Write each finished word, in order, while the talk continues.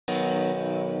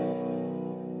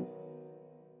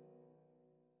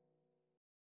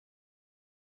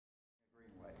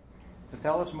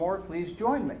tell us more, please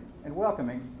join me in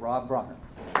welcoming Rob Brawner.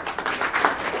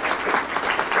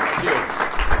 Thank you.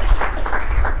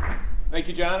 Thank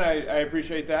you, John. I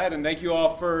appreciate that, and thank you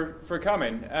all for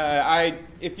coming.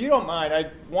 If you don't mind,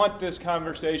 I want this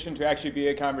conversation to actually be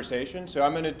a conversation, so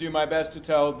I'm going to do my best to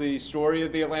tell the story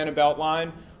of the Atlanta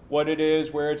Beltline, what it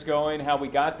is, where it's going, how we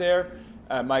got there.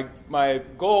 My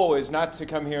goal is not to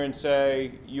come here and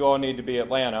say, you all need to be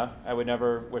Atlanta. I would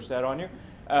never wish that on you.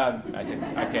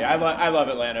 I love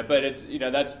Atlanta, but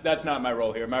that's not my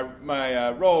role here.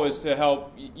 My role is to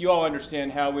help you all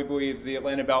understand how we believe the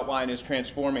Atlanta Beltline is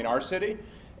transforming our city,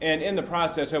 and in the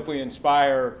process, hopefully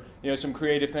inspire some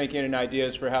creative thinking and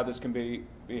ideas for how this can be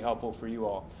helpful for you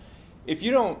all. If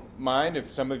you don't mind, if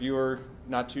some of you are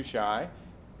not too shy,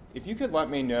 if you could let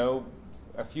me know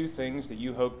a few things that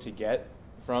you hope to get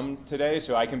from today,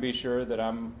 so I can be sure that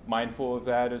I'm mindful of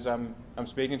that as I'm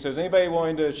speaking. So is anybody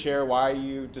willing to share why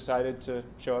you decided to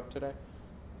show up today?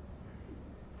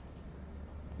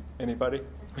 Anybody?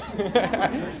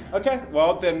 Okay,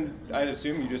 well then I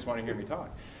assume you just want to hear me talk.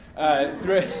 I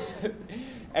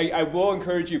will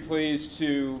encourage you please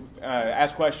to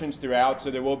ask questions throughout, so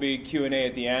there will be Q&A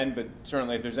at the end, but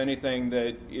certainly if there's anything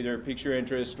that either piques your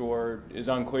interest or is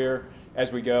unclear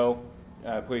as we go,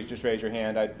 please just raise your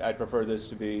hand. I'd prefer this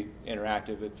to be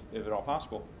interactive if at all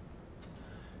possible.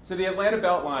 So the Atlanta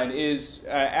Beltline is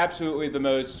absolutely the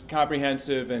most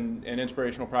comprehensive and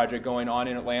inspirational project going on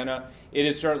in Atlanta. It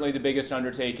is certainly the biggest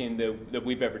undertaking that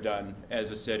we've ever done as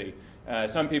a city.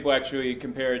 Some people actually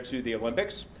compare it to the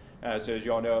Olympics. So as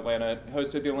you all know, Atlanta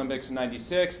hosted the Olympics in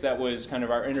 '96. That was kind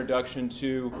of our introduction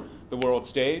to the world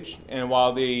stage. And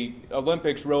while the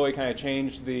Olympics really kind of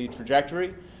changed the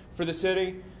trajectory for the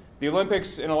city, the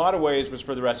Olympics, in a lot of ways, was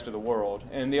for the rest of the world.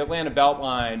 And the Atlanta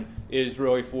Beltline is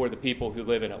really for the people who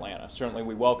live in Atlanta. Certainly,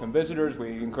 we welcome visitors.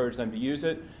 We encourage them to use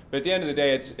it. But at the end of the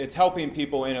day, it's helping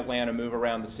people in Atlanta move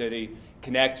around the city,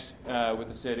 connect with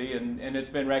the city. And it's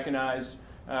been recognized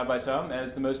by some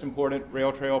as the most important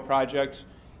rail trail project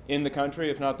in the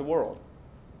country, if not the world.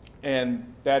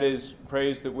 And that is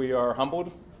praise that we are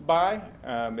humbled by.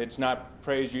 It's not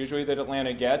praise usually that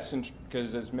Atlanta gets,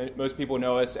 because as most people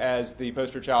know us as the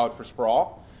poster child for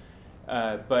sprawl.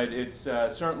 But it's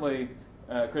certainly,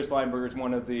 Chris Leinberger is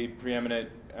one of the preeminent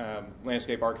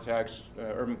landscape architects,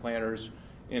 urban planners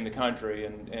in the country.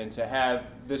 And to have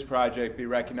this project be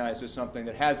recognized as something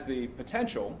that has the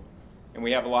potential, and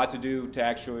we have a lot to do to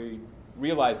actually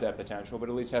realize that potential, but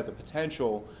at least have the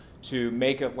potential to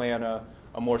make Atlanta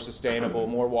a more sustainable,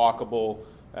 more walkable,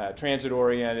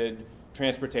 transit-oriented,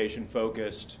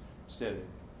 transportation-focused city.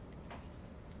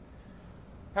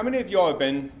 How many of you all have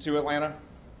been to Atlanta?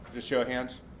 Just show of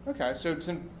hands. Okay, so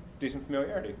some decent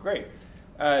familiarity. Great.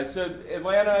 So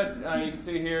Atlanta, you can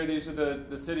see here, these are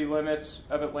the city limits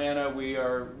of Atlanta. We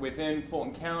are within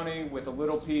Fulton County with a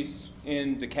little piece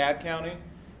in DeKalb County.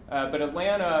 But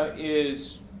Atlanta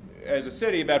is, as a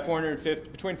city, about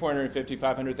between 450 and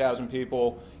 500,000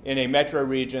 people in a metro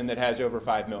region that has over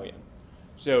 5 million.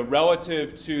 So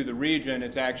relative to the region,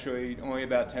 it's actually only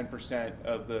about 10%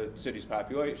 of the city's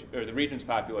population, or the region's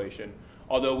population,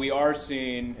 although we are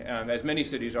seeing, as many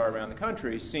cities are around the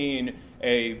country, seeing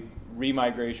a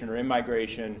remigration or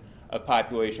immigration of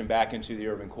population back into the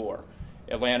urban core.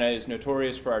 Atlanta is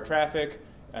notorious for our traffic.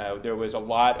 There was a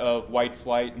lot of white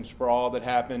flight and sprawl that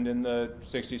happened in the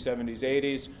 60s, 70s,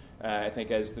 80s. I think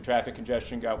as the traffic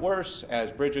congestion got worse,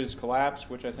 as bridges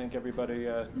collapsed, which I think everybody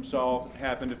saw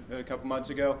happened a couple months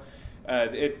ago,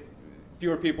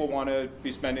 fewer people want to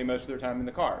be spending most of their time in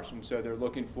the cars, and so they're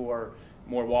looking for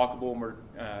more walkable, more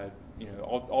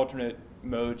alternate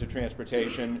modes of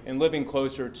transportation, and living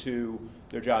closer to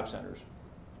their job centers.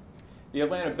 The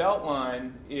Atlanta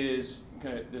Beltline is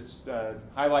kind of this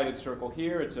highlighted circle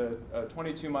here. It's a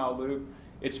 22-mile loop.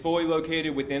 It's fully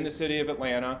located within the city of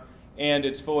Atlanta, and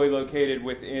it's fully located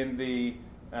within the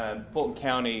Fulton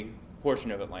County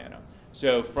portion of Atlanta.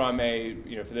 So from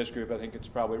for this group, I think it's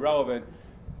probably relevant,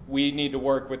 we need to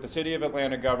work with the city of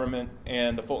Atlanta government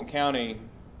and the Fulton County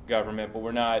government, but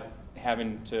we're not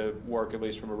having to work, at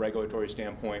least from a regulatory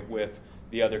standpoint, with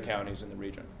the other counties in the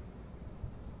region.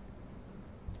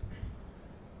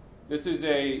 This is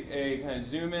a kind of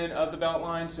zoom in of the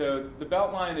Beltline. So the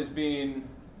Beltline is being,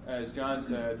 as John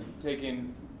said,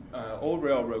 taking old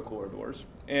railroad corridors,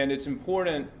 and it's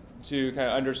important to kind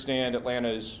of understand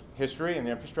Atlanta's history and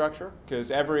the infrastructure, because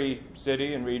every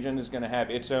city and region is going to have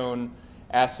its own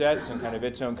assets and kind of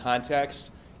its own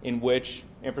context in which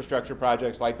infrastructure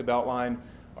projects like the Beltline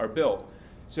are built.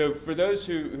 So for those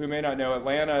who may not know,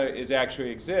 Atlanta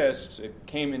exists, it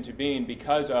came into being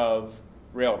because of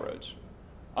railroads.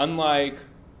 Unlike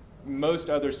most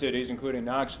other cities, including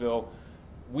Knoxville,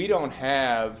 we don't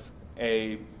have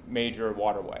a major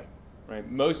waterway, right?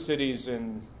 Most cities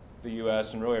in the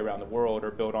U.S. and really around the world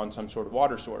are built on some sort of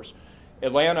water source.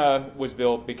 Atlanta was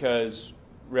built because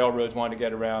railroads wanted to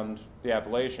get around the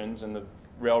Appalachians, and the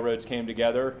railroads came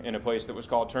together in a place that was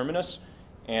called Terminus,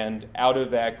 and out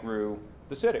of that grew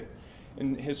the city.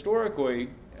 And historically,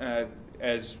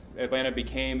 as Atlanta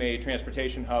became a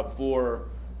transportation hub for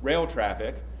rail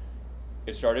traffic,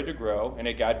 it started to grow and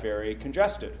it got very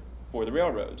congested for the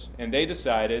railroads. And they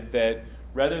decided that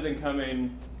rather than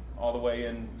coming all the way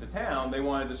into town, they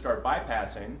wanted to start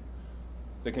bypassing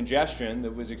the congestion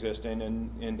that was existing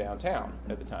in downtown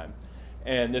at the time.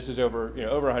 And this is over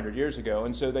 100 years ago.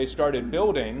 And so they started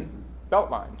building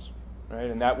Beltlines, right?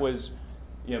 And that was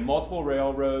multiple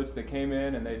railroads that came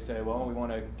in and they'd say, well, we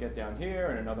want to get down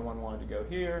here, and another one wanted to go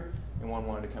here, and one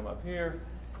wanted to come up here.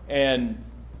 And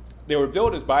they were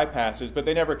built as bypasses, but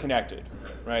they never connected,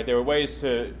 right? There were ways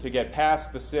to get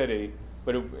past the city,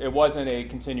 but it wasn't a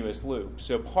continuous loop.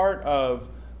 So part of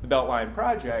the Beltline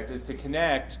project is to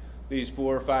connect these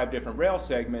 4 or 5 different rail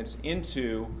segments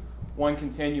into one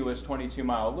continuous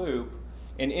 22-mile loop,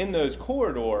 and in those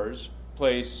corridors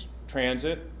place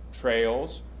transit,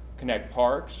 trails, connect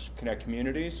parks, connect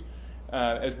communities,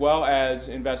 as well as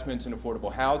investments in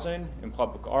affordable housing and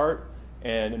public art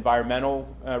and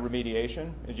environmental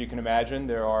remediation. As you can imagine,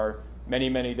 there are many,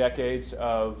 many decades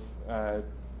of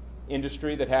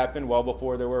industry that happened well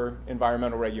before there were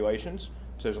environmental regulations.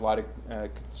 So there's a lot of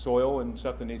soil and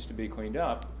stuff that needs to be cleaned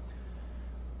up.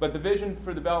 But the vision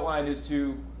for the Beltline is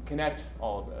to connect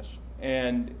all of this.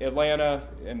 And Atlanta,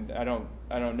 and I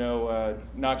don't know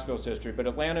Knoxville's history, but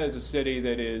Atlanta is a city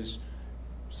that is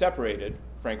separated,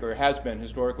 frankly, or has been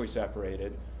historically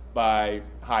separated by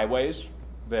highways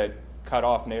that cut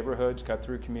off neighborhoods, cut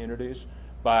through communities,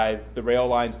 by the rail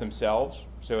lines themselves.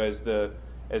 So as the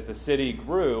city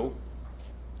grew,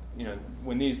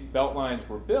 when these belt lines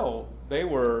were built, they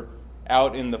were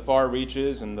out in the far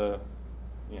reaches and the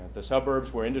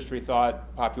suburbs where industry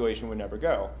thought population would never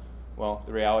go. Well,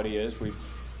 the reality is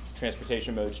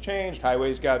transportation modes changed,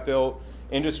 highways got built,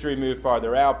 industry moved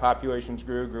farther out, populations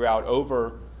grew out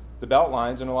over the belt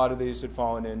lines, and a lot of these had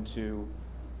fallen into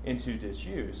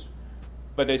disuse.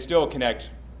 But they still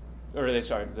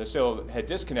they still had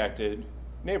disconnected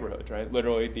neighborhoods, right?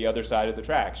 Literally the other side of the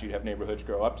tracks. You'd have neighborhoods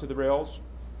grow up to the rails,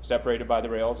 separated by the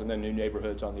rails, and then new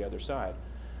neighborhoods on the other side.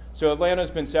 So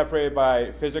Atlanta's been separated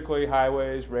by physically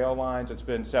highways, rail lines. It's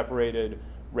been separated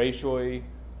racially,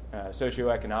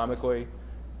 socioeconomically,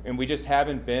 and we just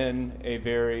haven't been a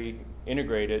very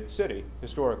integrated city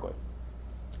historically,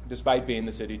 despite being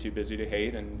the city too busy to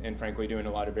hate and frankly doing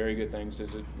a lot of very good things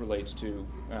as it relates to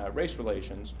race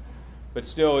relations. But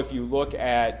still, if you look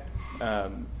at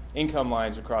income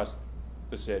lines across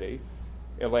the city,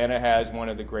 Atlanta has one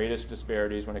of the greatest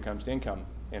disparities when it comes to income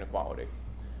inequality.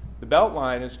 The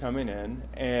Beltline is coming in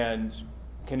and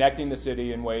connecting the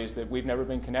city in ways that we've never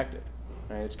been connected.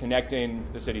 Right? It's connecting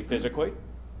the city physically,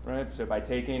 right? So by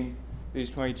taking these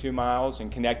 22 miles and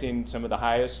connecting some of the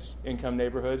highest income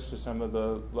neighborhoods to some of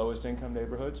the lowest income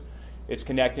neighborhoods, it's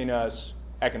connecting us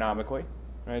economically,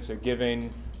 right? So giving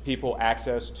people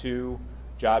access to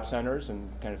job centers and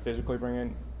kind of physically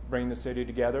bringing the city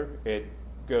together. It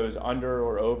goes under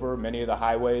or over many of the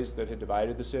highways that had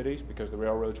divided the city because the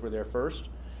railroads were there first.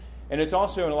 And it's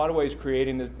also in a lot of ways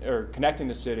connecting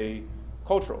the city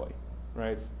culturally,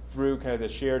 right? Through kind of the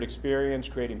shared experience,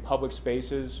 creating public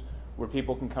spaces where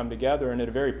people can come together and at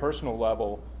a very personal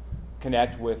level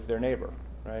connect with their neighbor,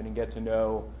 right? And get to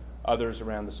know others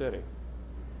around the city.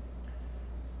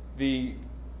 The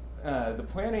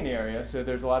planning area, so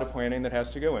there's a lot of planning that has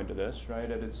to go into this, right?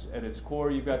 At its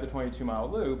core, you've got the 22-mile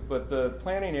loop, but the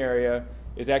planning area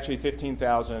is actually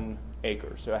 15,000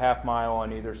 acres, so a half mile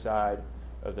on either side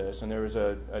of this. And there was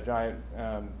a giant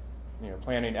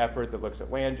planning effort that looks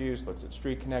at land use, looks at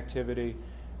street connectivity.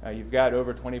 You've got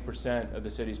over 20% of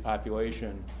the city's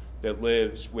population that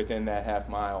lives within that half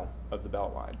mile of the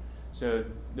Beltline. So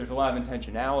there's a lot of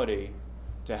intentionality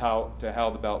to how the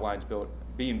Beltline's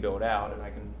being built out, and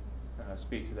I can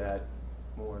speak to that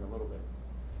more in a little bit.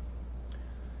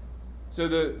 So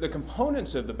the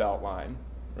components of the Beltline,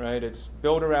 right? It's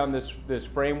built around this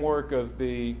framework of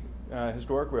the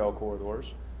historic rail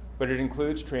corridors, but it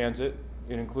includes transit,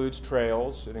 it includes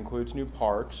trails, it includes new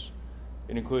parks,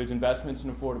 it includes investments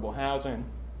in affordable housing,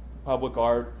 public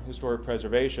art, historic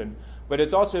preservation, but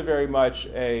it's also very much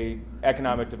an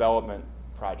economic development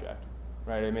project,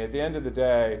 right? I mean, at the end of the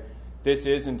day, this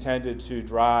is intended to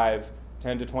drive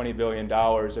 $10 to $20 billion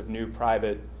of new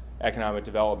private economic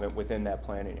development within that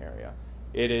planning area.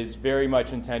 It is very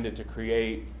much intended to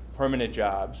create permanent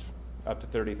jobs, up to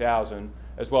 30,000,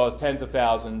 as well as tens of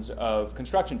thousands of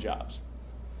construction jobs.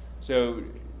 So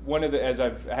as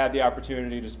I've had the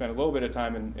opportunity to spend a little bit of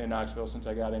time in Knoxville since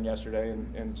I got in yesterday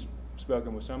and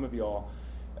spoken with some of you all,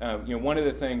 one of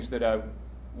the things that I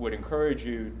would encourage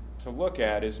you to look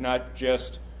at is not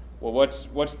just, well,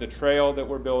 what's the trail that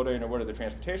we're building or what are the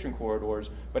transportation corridors,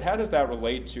 but how does that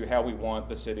relate to how we want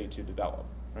the city to develop,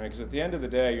 right? Because at the end of the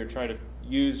day, you're trying to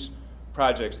use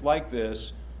projects like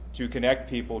this to connect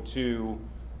people to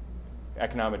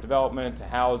economic development, to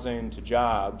housing, to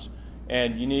jobs,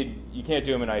 and you can't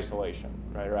do them in isolation,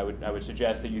 right? Or I would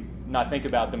suggest that you not think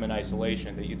about them in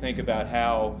isolation, that you think about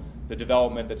how the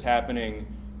development that's happening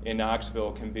in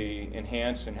Knoxville can be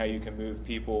enhanced and how you can move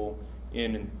people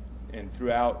in and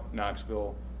throughout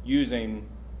Knoxville using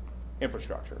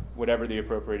infrastructure, whatever the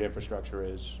appropriate infrastructure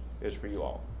is for you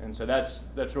all. And so that's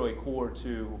really core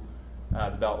to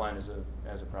the Beltline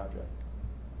as a project.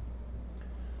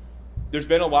 There's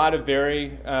been a lot of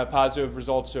very positive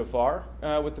results so far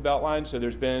with the Beltline. So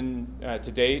there's been,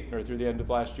 to date, or through the end of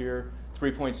last year,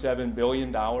 $3.7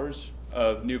 billion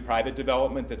of new private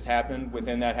development that's happened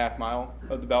within that half mile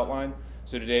of the Beltline.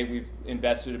 So to date, we've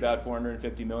invested about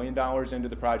 $450 million into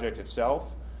the project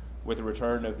itself, with a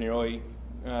return of nearly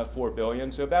 $4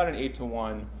 billion. So about an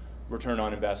 8-to-1 return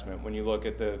on investment when you look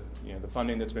at the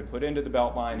funding that's been put into the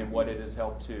Beltline and what it has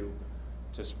helped to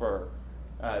spur.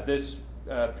 This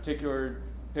particular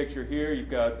picture here, you've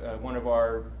got one of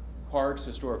our parks,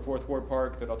 historic Fourth Ward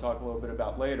Park, that I'll talk a little bit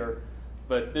about later.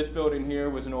 But this building here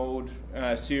was an old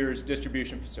Sears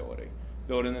distribution facility,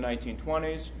 built in the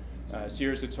 1920s.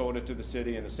 Sears had sold it to the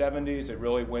city in the 70s. It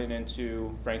really went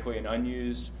into, frankly, an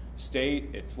unused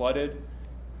state. It flooded.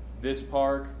 This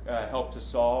park helped to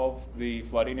solve the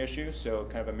flooding issue, so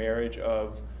kind of a marriage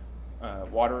of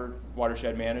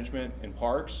watershed management and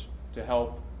parks to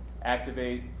help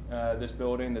activate this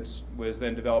building that was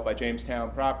then developed by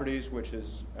Jamestown Properties, which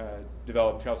has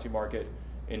developed Chelsea Market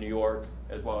in New York,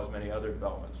 as well as many other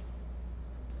developments.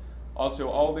 Also,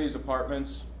 all these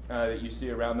apartments that you see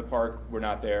around the park were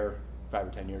not there 5 or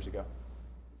 10 years ago.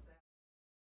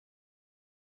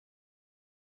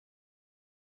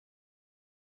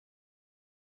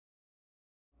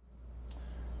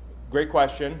 Great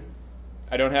question.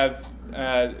 I don't have,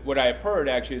 what I've heard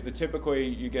actually is that typically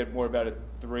you get more about a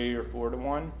 3 or 4 to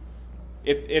 1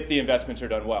 if the investments are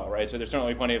done well, right? So there's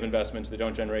certainly plenty of investments that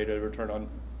don't generate a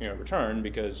return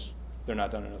because they're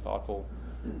not done in a thoughtful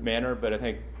manner, but I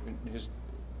think just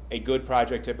a good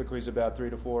project typically is about 3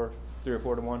 or 4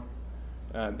 to 1.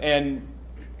 And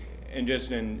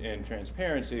just in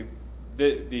transparency,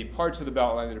 the parts of the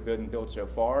Beltline that have been built so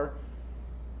far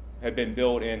have been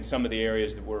built in some of the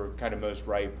areas that were kind of most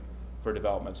ripe for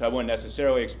development. So I wouldn't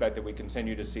necessarily expect that we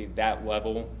continue to see that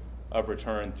level of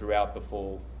return throughout the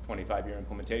full 25-year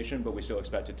implementation, but we still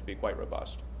expect it to be quite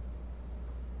robust.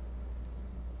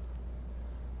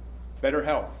 Better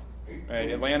health. Right?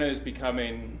 Atlanta is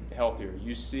becoming healthier.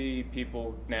 You see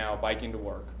people now biking to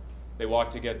work. They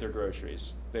walk to get their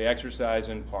groceries. They exercise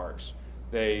in parks.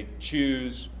 They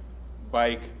choose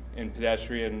bike and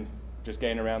pedestrian just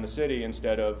getting around the city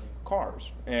instead of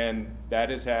cars. And that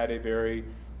has had a very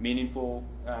meaningful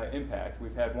impact.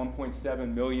 We've had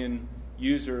 1.7 million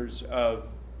users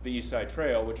of the East Side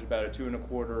Trail, which is about a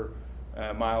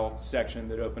 2.25 mile section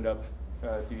that opened up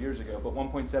a few years ago, but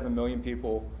 1.7 million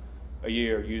people a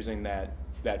year using that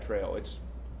trail. It's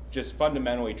just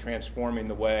fundamentally transforming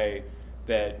the way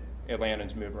that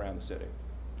Atlantans move around the city.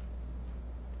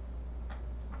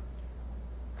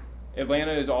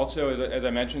 Atlanta is also, as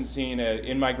I mentioned, seeing an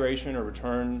in-migration or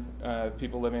return of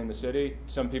people living in the city.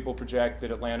 Some people project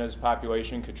that Atlanta's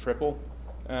population could triple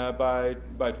by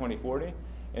 2040.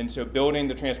 And so building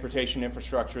the transportation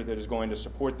infrastructure that is going to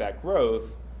support that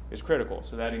growth is critical.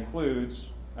 So that includes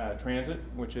transit,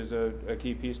 which is a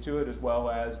key piece to it, as well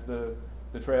as the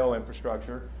trail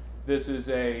infrastructure. This is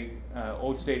a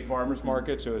Old State Farmers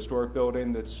Market, so a historic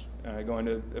building that's going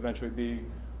to eventually be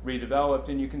redeveloped.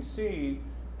 And you can see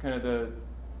kind of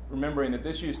remembering that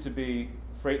this used to be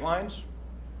freight lines,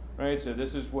 right? So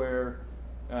this is where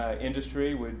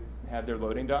industry would have their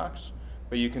loading docks.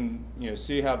 But you can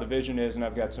see how the vision is, and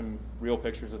I've got some real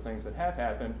pictures of things that have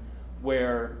happened,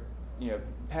 where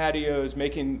patios,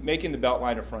 making the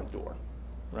Beltline a front door,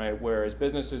 right? Whereas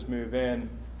businesses move in,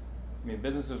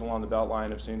 businesses along the Beltline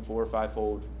have seen 4- or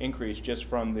 5-fold increase just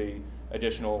from the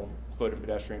additional foot and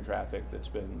pedestrian traffic that's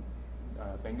been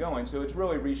going. So it's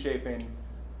really reshaping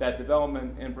that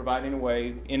development and providing a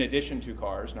way, in addition to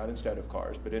cars, not instead of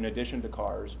cars, but in addition to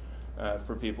cars,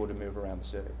 for people to move around the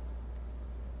city.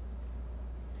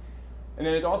 And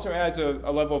then it also adds a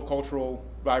level of cultural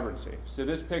vibrancy. So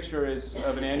this picture is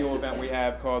of an annual event we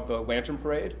have called the Lantern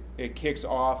Parade. It kicks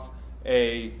off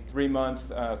a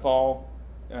 3-month fall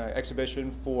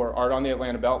exhibition for art on the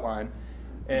Atlanta Beltline.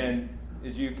 And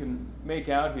as you can make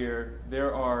out here,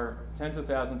 there are tens of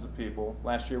thousands of people.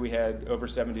 Last year we had over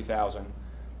 70,000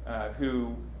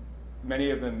 who, many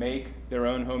of them make their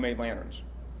own homemade lanterns.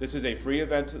 This is a free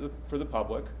event for the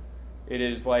public. It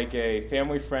is like a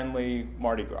family-friendly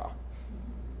Mardi Gras.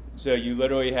 So you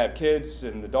literally have kids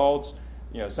and adults,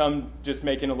 some just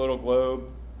making a little globe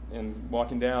and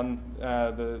walking down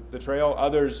the trail.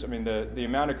 Others, I mean, the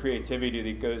amount of creativity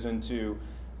that goes into,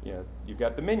 you've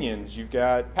got the Minions, you've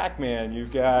got Pac-Man,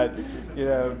 you've got,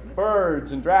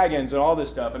 birds and dragons and all this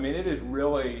stuff. I mean, it is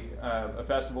really a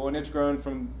festival, and it's grown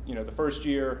from, the first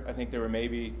year, I think there were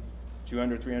maybe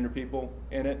 200, 300 people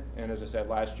in it. And as I said,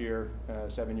 last year,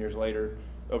 7 years later,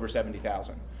 over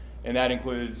 70,000. And that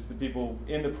includes the people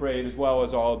in the parade as well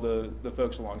as all the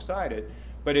folks alongside it.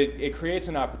 But it creates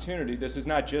an opportunity. This is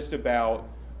not just about,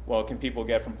 well, can people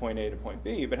get from point A to point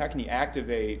B, but how can you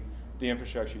activate the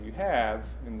infrastructure you have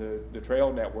in the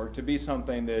trail network to be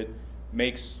something that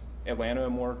makes Atlanta a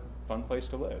more fun place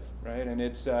to live, right? And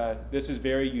this is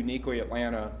very uniquely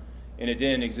Atlanta, and it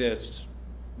didn't exist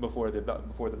before the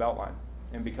Beltline.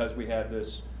 And because we have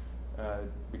this,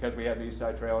 because we have the East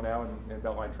Side Trail now and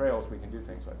Beltline trails, we can do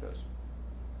things like this.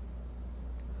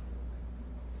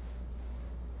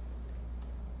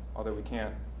 Although we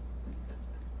can't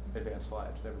advance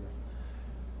slides. There we go.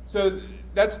 So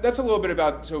that's a little bit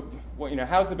about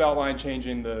how's the Beltline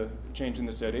changing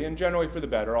the city, and generally for the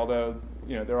better. Although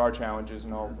there are challenges,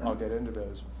 and I'll get into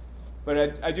those.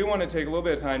 But I do want to take a little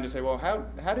bit of time to say, well,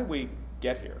 how did we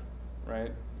get here,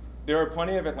 right? There are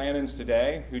plenty of Atlantans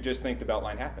today who just think the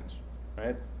Beltline happens,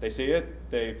 right? They see it,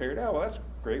 they figured, oh, well, that's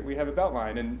great, we have a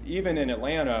Beltline. And even in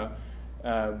Atlanta,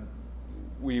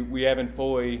 we haven't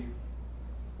fully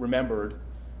remembered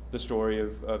the story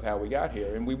of how we got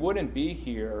here. And we wouldn't be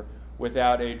here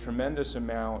without a tremendous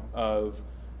amount of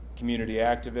community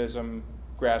activism,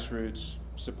 grassroots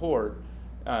support.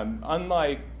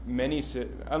 Unlike many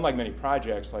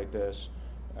projects like this,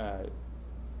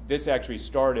 this actually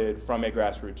started from a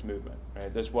grassroots movement.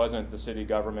 Right? This wasn't the city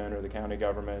government or the county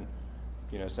government,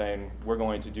 saying we're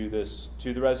going to do this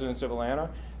to the residents of Atlanta.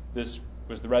 This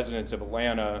was the residents of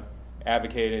Atlanta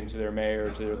advocating to their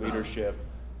mayor, to their leadership,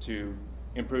 to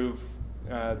improve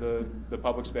the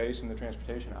public space and the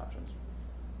transportation options.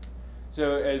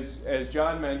 So as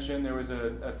John mentioned, there was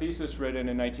a thesis written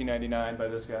in 1999 by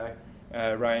this guy,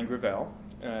 Ryan Gravel.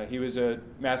 He was a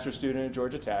master's student at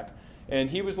Georgia Tech. And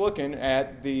he was looking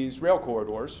at these rail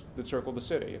corridors that circle the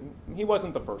city. And he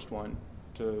wasn't the first one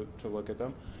to look at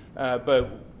them. But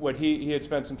what he had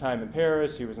spent some time in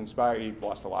Paris. He was inspired. He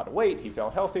lost a lot of weight. He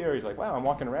felt healthier. He's like, wow, I'm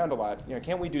walking around a lot.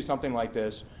 Can't we do something like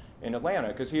this in Atlanta?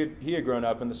 Because he had grown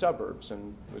up in the suburbs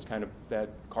and was kind of that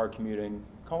car commuting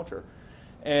culture.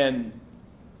 And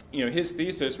his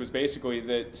thesis was basically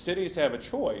that cities have a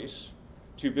choice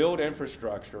to build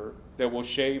infrastructure that will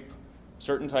shape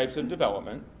certain types of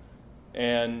development.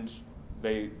 And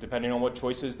depending on what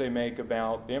choices they make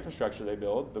about the infrastructure they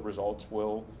build, the results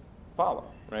will follow,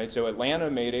 right? So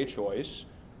Atlanta made a choice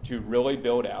to really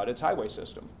build out its highway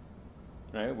system,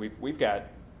 right? We've got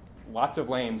lots of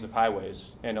lanes of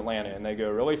highways in Atlanta, and they go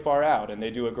really far out, and they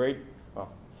do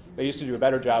they used to do a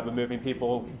better job of moving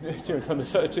people to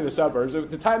the suburbs.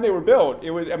 At the time they were built,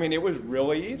 it was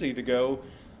really easy to go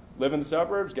live in the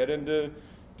suburbs, get into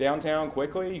downtown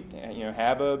quickly,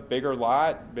 have a bigger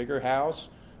lot, bigger house,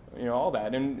 all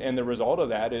that. And the result of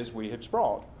that is we have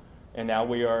sprawled. And now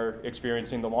we are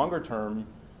experiencing the longer term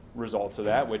results of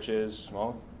that, which is,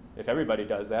 well, if everybody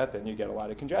does that, then you get a lot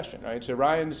of congestion, right? So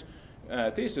Ryan's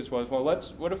thesis was, well,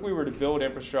 what if we were to build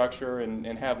infrastructure and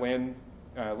have land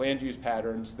use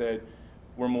patterns that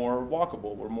were more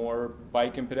walkable, were more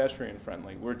bike and pedestrian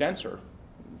friendly, were denser,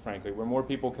 frankly, where more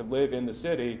people could live in the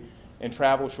city and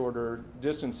travel shorter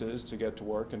distances to get to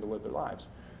work and to live their lives.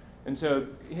 And so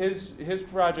his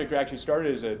project actually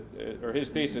started or his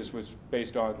thesis was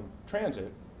based on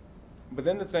transit. But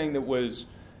then the thing that was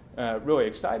really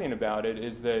exciting about it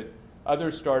is that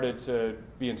others started to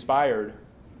be inspired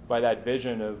by that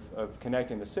vision of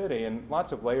connecting the city, and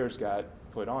lots of layers got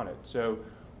put on it. So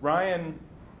Ryan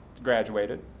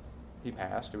graduated. He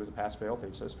passed. It was a pass-fail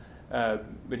thesis.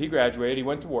 But he graduated, he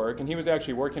went to work, and he was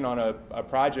actually working on a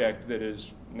project that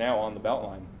is now on the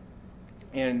Beltline.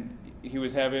 And he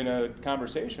was having a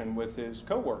conversation with his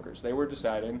coworkers. They were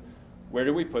deciding, where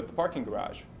do we put the parking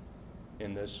garage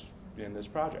in this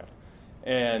project?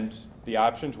 And the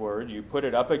options were you put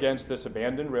it up against this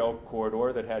abandoned rail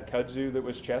corridor that had kudzu that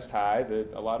was chest high,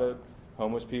 that a lot of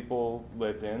homeless people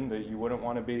lived in, that you wouldn't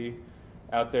want to be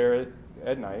out there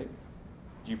at night.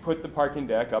 You put the parking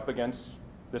deck up against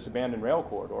this abandoned rail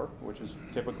corridor, which is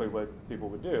typically what people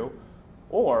would do,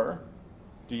 or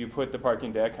do you put the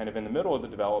parking deck kind of in the middle of the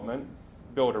development,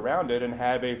 build around it, and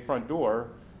have a front door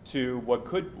to what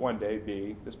could one day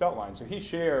be this Beltline? So he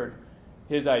shared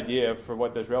his idea for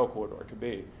what this rail corridor could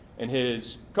be. And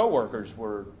his coworkers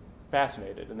were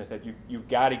fascinated, and they said, you've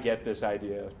got to get this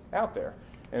idea out there.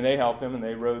 And they helped him, and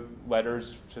they wrote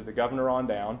letters to the governor on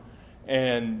down,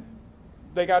 and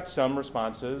they got some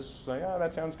responses, like, oh,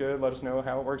 that sounds good, let us know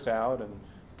how it works out, and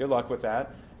good luck with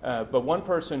that. But one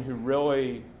person who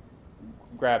really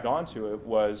grabbed onto it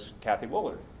was Kathy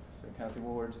Woolard. So Kathy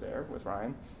Woolard's there with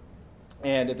Ryan.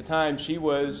 And at the time, she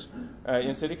was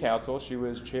in city council. She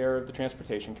was chair of the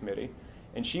transportation committee,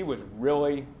 and she was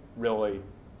really, really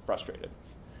frustrated.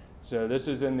 So this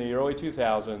is in the early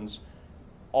 2000s.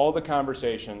 All the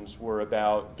conversations were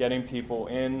about getting people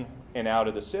in and out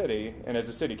of the city, and as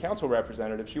a city council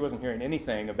representative, she wasn't hearing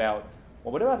anything about,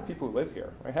 well, what about the people who live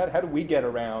here? Right? How do we get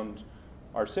around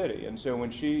our city? And so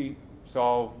when she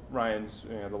saw Ryan's,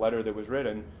 the letter that was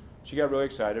written, she got really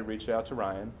excited, reached out to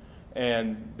Ryan,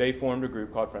 and they formed a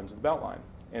group called Friends of the Beltline.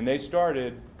 And they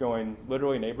started going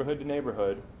literally neighborhood to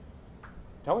neighborhood,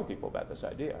 telling people about this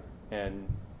idea. And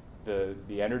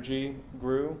the energy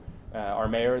grew. Our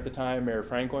mayor at the time, Mayor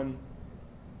Franklin,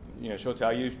 she'll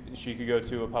tell you she could go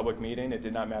to a public meeting. It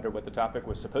did not matter what the topic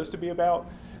was supposed to be about.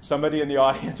 Somebody in the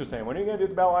audience was saying, when are you going to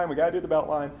do the Beltline? We got to do the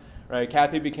Beltline. Right?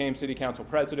 Kathy became city council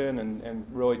president and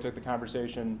really took the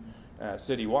conversation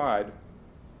citywide.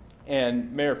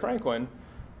 And Mayor Franklin,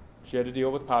 she had to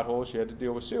deal with potholes, she had to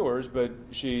deal with sewers, but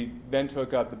she then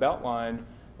took up the Beltline,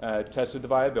 tested the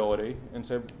viability, and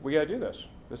said, we got to do this.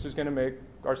 This is going to make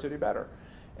our city better.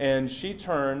 And she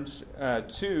turned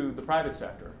to the private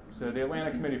sector. So the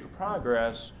Atlanta Committee for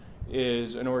Progress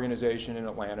is an organization in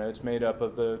Atlanta. It's made up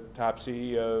of the top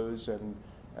CEOs and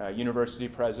university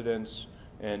presidents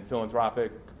and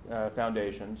philanthropic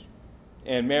foundations.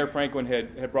 And Mayor Franklin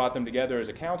had brought them together as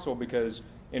a council because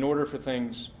in order for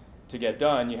things to get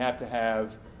done, you have to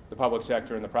have the public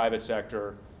sector and the private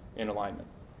sector in alignment.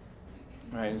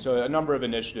 Right? And so a number of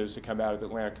initiatives that come out of the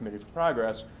Atlanta Committee for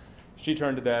Progress, she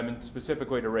turned to them, and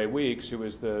specifically to Ray Weeks, who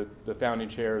was the founding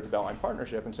chair of the Beltline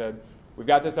Partnership, and said, we've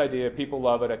got this idea, people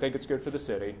love it, I think it's good for the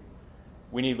city,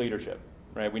 we need leadership.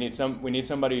 Right? We need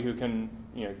somebody who can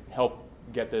help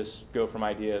get this go from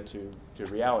idea to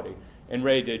reality. And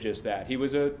Ray did just that. He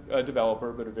was a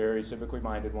developer, but a very civically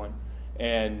minded one.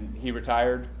 And he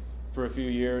retired for a few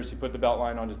years. He put the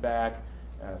Beltline on his back.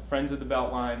 Friends of the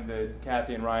Beltline that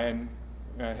Kathy and Ryan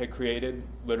had created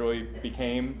literally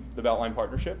became the Beltline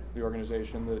Partnership, the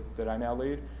organization that I now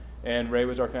lead. And Ray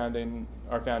was our founding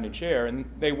chair. And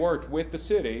they worked with the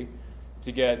city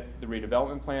to get the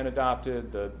redevelopment plan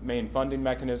adopted, the main funding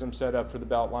mechanism set up for the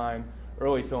Beltline,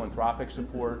 early philanthropic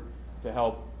support to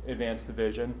help advance the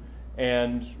vision,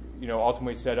 and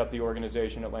ultimately set up the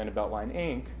organization Atlanta Beltline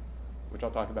Inc., which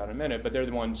I'll talk about in a minute, but they're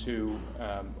the ones who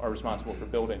are responsible for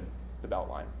building the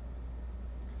Beltline.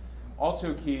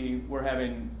 Also key, we're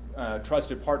having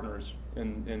trusted partners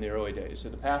in the early days. So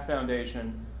the Path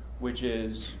Foundation, which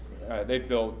is, they've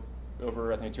built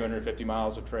over, I think, 250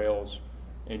 miles of trails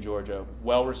in Georgia,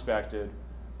 well respected,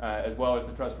 as well as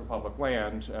the Trust for Public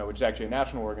Land, which is actually a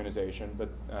national organization,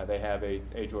 but they have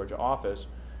a Georgia office.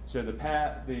 So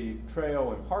the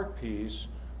trail and park piece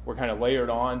were kind of layered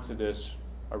on to this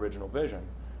original vision,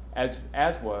 as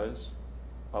was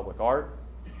public art,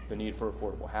 the need for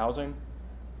affordable housing.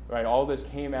 Right, all this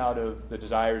came out of the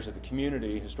desires of the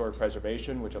community, historic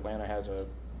preservation, which Atlanta has a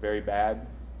very bad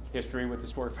history with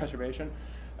historic preservation,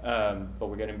 but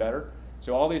we're getting better.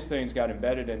 So all these things got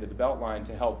embedded into the Beltline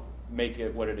to help make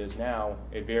it what it is now,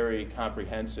 a very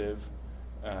comprehensive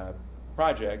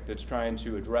project that's trying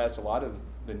to address a lot of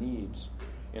the needs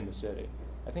in the city.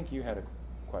 I think you had a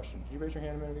question. Did you raise your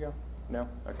hand a minute ago? No?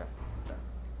 Okay.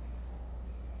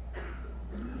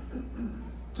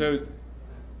 So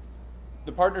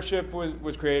the partnership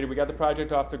was created. We got the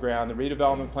project off the ground. The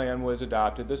redevelopment plan was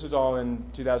adopted. This is all in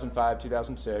 2005,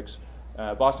 2006.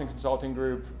 Boston Consulting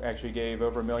Group actually gave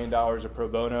over $1 million of pro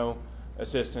bono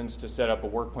assistance to set up a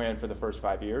work plan for the first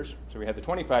 5 years. So we had the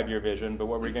 25-year vision, but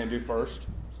what were we going to do first?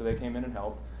 So they came in and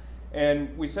helped.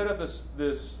 And we set up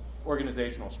this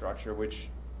organizational structure, which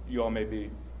you all may be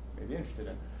interested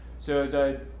in. So as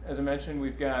I mentioned,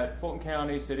 we've got Fulton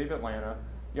County, City of Atlanta.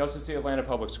 You also see Atlanta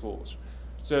Public Schools.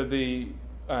 So the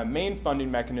main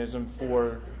funding mechanism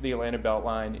for the Atlanta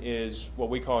Beltline is what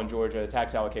we call in Georgia a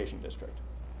tax allocation district.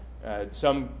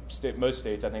 Most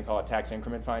states, I think, call it tax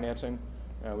increment financing,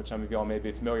 which some of y'all may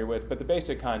be familiar with. But the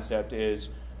basic concept is,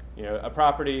 a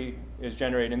property is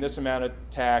generating this amount of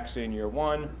tax in year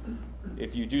one.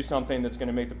 If you do something that's going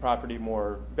to make the property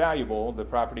more valuable, the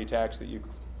property tax that you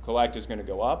collect is going to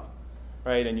go up,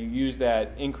 right? And you use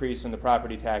that increase in the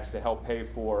property tax to help pay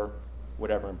for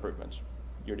whatever improvements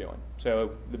you're doing.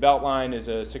 So the Beltline is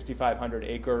a 6,500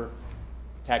 acre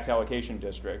tax allocation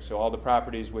district. So all the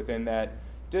properties within that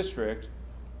district,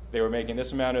 they were making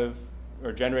this amount of,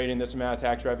 or generating this amount of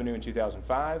tax revenue in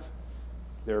 2005.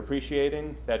 They're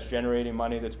appreciating. That's generating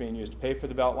money that's being used to pay for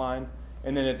the Beltline.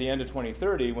 And then at the end of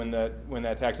 2030, when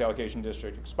that tax allocation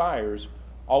district expires,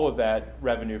 all of that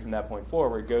revenue from that point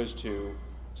forward goes to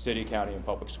city, county, and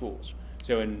public schools.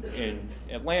 So in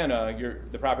Atlanta,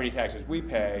 the property taxes we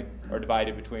pay are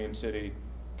divided between city,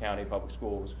 county, public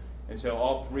schools. And so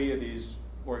all three of these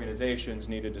organizations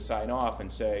needed to sign off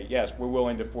and say, yes, we're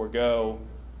willing to forego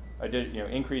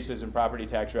increases in property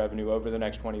tax revenue over the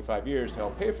next 25 years to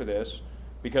help pay for this,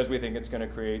 because we think it's going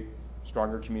to create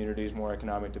stronger communities, more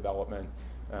economic development,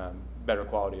 better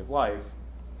quality of life.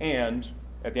 And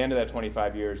at the end of that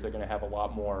 25 years, they're going to have a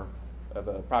lot more of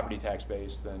a property tax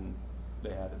base than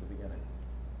they had at the beginning.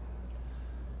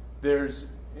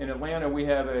 In Atlanta, we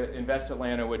have Invest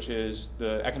Atlanta, which is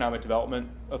the economic development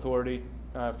authority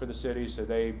for the city. So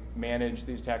they manage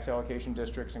these tax allocation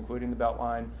districts, including the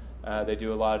Beltline. They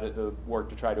do a lot of the work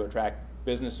to try to attract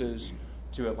businesses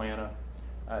to Atlanta.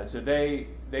 So they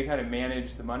kind of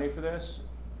manage the money for this,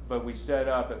 but we set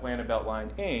up Atlanta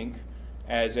Beltline, Inc.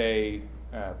 as a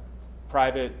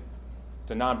private,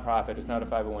 it's a nonprofit, it's not a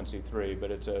 501c3,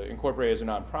 but it's incorporated as a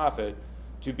nonprofit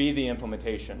to be the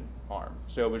implementation arm.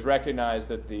 So it was recognized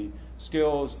that the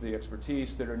skills, the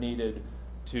expertise that are needed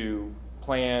to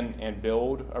plan and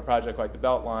build a project like the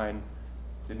Beltline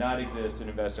did not exist in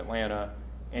Invest Atlanta,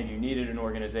 and you needed an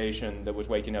organization that was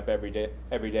waking up every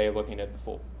day looking at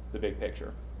the big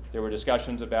picture. There were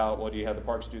discussions about, well, do you have the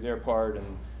parks do their part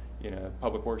and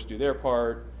public works do their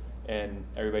part? And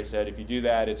everybody said, if you do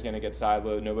that, it's going to get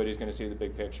siloed. Nobody's going to see the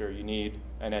big picture. You need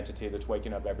an entity that's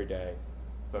waking up every day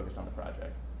focused on the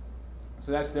project.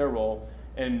 So that's their role.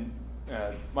 And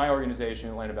my organization,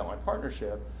 Atlanta Beltline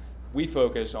Partnership, we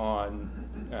focus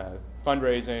on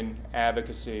fundraising,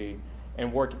 advocacy,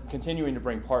 and continuing to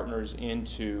bring partners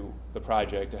into the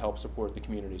project to help support the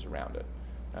communities around it.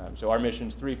 So our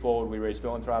mission's threefold. We raise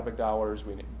philanthropic dollars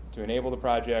to enable the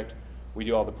project. We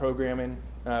do all the programming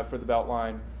for the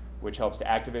Beltline, which helps to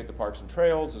activate the parks and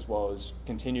trails, as well as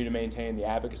continue to maintain the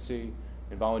advocacy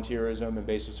and volunteerism and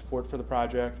basic support for the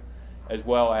project, as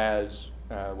well as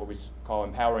what we call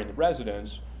empowering the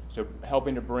residents, so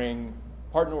helping to bring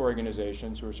partner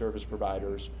organizations who are service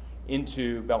providers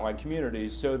into Beltline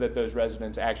communities so that those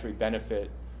residents actually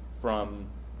benefit from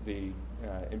the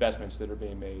investments that are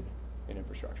being made in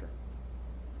infrastructure.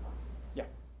 Yeah.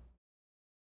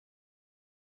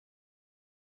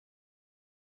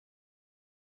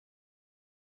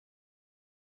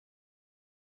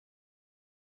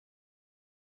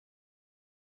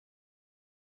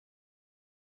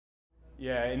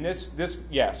 Yeah, and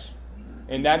yes.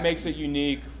 And that makes it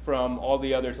unique from all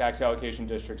the other tax allocation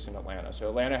districts in Atlanta. So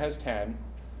Atlanta has 10.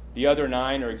 The other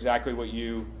 9 are exactly what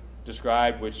you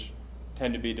described, which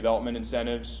tend to be development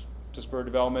incentives to spur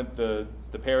development. The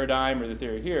paradigm or the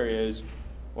theory here is,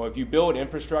 well, if you build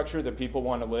infrastructure that people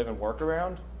want to live and work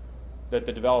around, that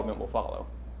the development will follow,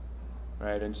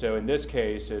 right? And so in this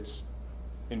case, it's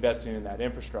investing in that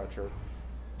infrastructure.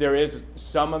 There is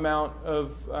some amount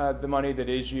of the money that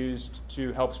is used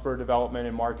to help spur development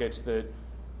in markets that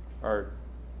are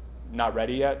not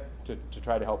ready yet to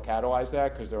try to help catalyze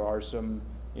that, because there are some,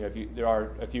 there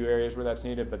are a few areas where that's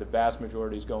needed, but the vast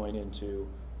majority is going into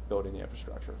building the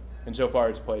infrastructure. And so far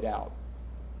it's played out.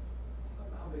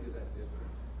 How big is that district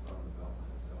from the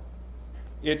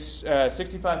Beltline itself? It's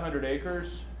 6,500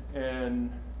 acres,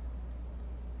 and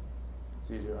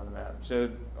it's easier on the map.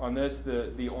 So on this,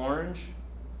 the orange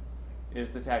is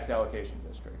the tax allocation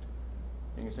district.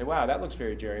 And you can say, wow, that looks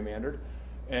very gerrymandered.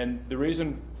 And the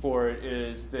reason for it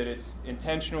is that it's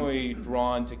intentionally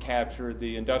drawn to capture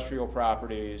the industrial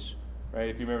properties, right?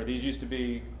 If you remember, these used to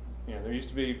be, there used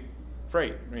to be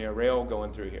freight, rail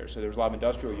going through here. So there was a lot of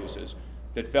industrial uses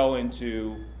that fell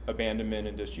into abandonment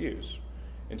and disuse.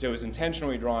 And so it was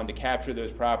intentionally drawn to capture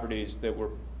those properties that were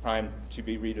primed to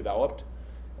be redeveloped,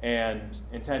 and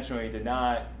intentionally did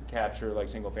not capture like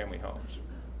single family homes,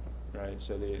 right?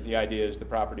 So the idea is the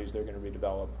properties they're going to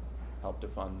redevelop help to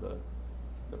fund the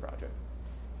project.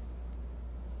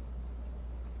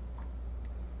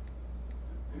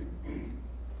 All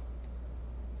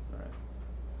right.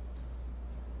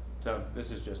 So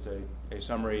this is just a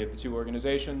summary of the two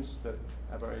organizations that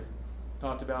I've already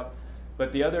talked about.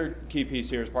 But the other key piece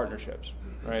here is partnerships,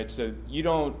 right? So you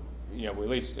don't, at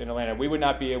least in Atlanta, we would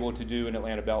not be able to do an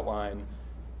Atlanta Beltline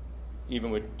even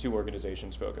with two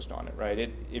organizations focused on it,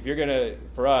 right? If you're gonna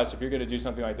do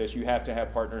something like this, you have to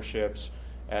have partnerships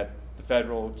at the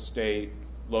federal, state,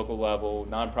 local level,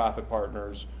 nonprofit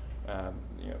partners,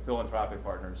 philanthropic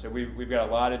partners. So we've got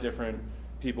a lot of different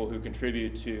people who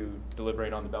contribute to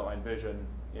delivering on the Beltline vision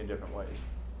in different ways.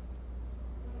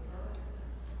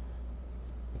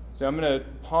 So I'm going to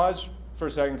pause for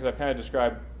a second because I've kind of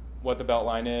described what the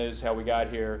Beltline is, how we got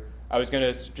here. I was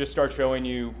going to just start showing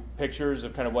you pictures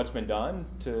of kind of what's been done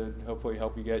to hopefully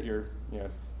help you get your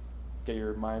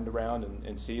mind around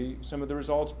and see some of the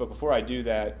results. But before I do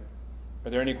that, are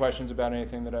there any questions about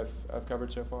anything that I've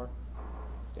covered so far?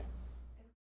 Yeah.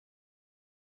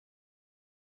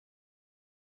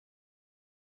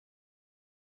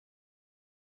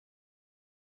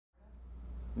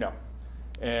 No.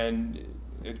 And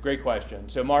great question.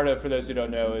 So MARTA, for those who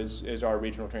don't know, is our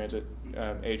regional transit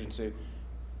agency,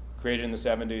 created in the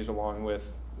 70s along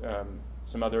with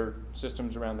some other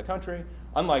systems around the country.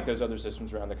 Unlike those other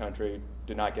systems around the country,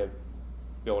 did not get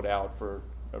built out for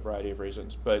a variety of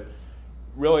reasons. But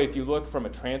really, if you look from a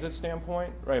transit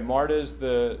standpoint, right, MARTA is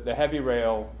the heavy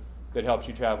rail that helps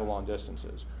you travel long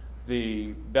distances.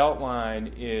 The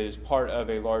Beltline is part of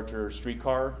a larger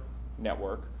streetcar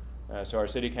network. So our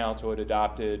city council has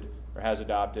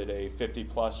adopted a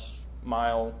 50-plus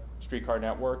mile streetcar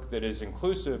network that is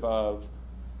inclusive of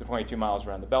the 22 miles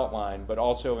around the Beltline, but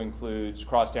also includes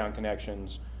crosstown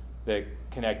connections that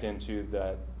connect into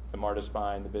the MARTA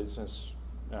spine, the business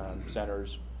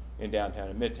centers in downtown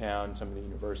and midtown, some of the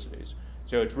universities.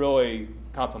 So it's really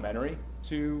complementary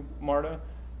to MARTA.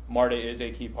 MARTA is a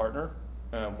key partner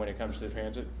when it comes to the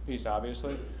transit piece,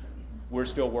 obviously. We're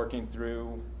still working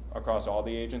through across all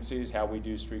the agencies how we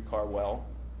do streetcar well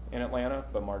in Atlanta,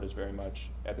 but MARTA is very much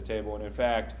at the table. And in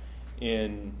fact,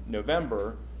 in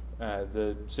November,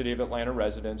 the City of Atlanta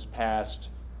residents passed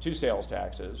two sales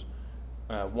taxes.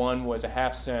 One was a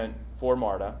half cent for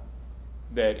MARTA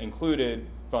that included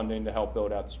funding to help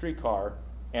build out the streetcar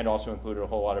and also included a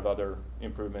whole lot of other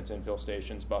improvements, infill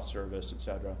stations, bus service, et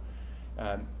cetera.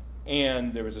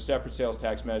 And there was a separate sales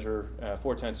tax measure,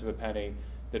 4/10 of a penny,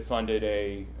 that funded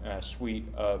a suite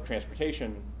of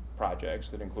transportation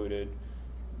projects that included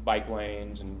bike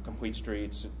lanes and complete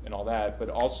streets and all that, but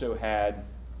also had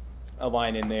a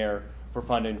line in there for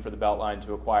funding for the Beltline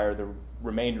to acquire the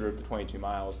remainder of the 22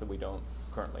 miles that we don't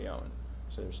currently own.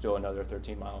 So there's still another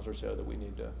 13 miles or so that we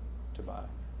need to buy.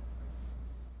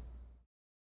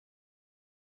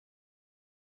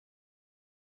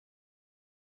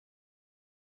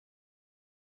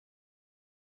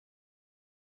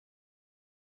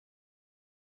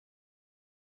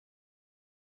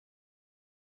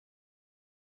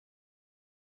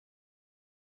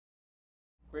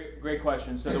 Great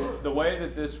question. So the way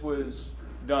that this was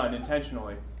done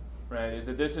intentionally, right, is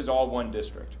that this is all one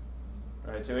district,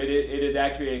 right? So it is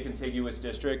actually a contiguous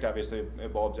district. Obviously,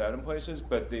 it bulbs out in places,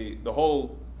 but the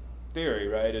whole theory,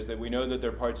 right, is that we know that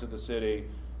there are parts of the city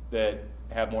that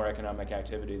have more economic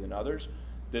activity than others.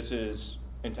 This is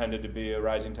intended to be a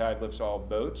rising tide lifts all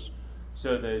boats,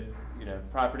 so that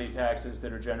property taxes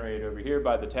that are generated over here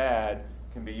by the TAD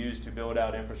can be used to build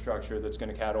out infrastructure that's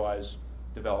going to catalyze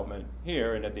development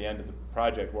here, and at the end of the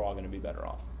project, we're all going to be better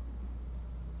off.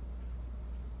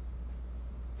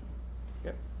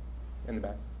 Yep, in the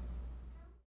back.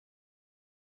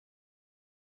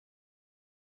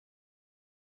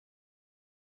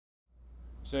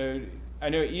 So I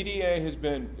know EDA has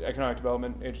been, Economic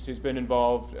Development Agency has been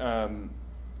involved. I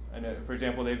know, for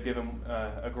example, they've given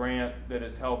a grant that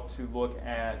has helped to look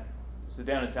at, so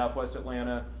down in Southwest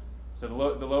Atlanta, so the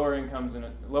lower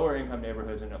income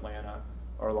neighborhoods in Atlanta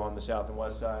are along the south and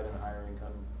west side, and the higher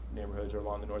income neighborhoods are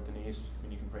along the north and east.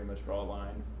 And you can pretty much draw a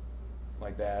line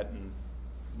like that and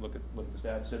look at the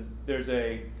stats. So there's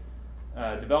a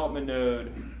development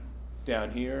node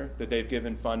down here that they've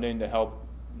given funding to help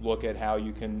look at how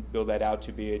you can build that out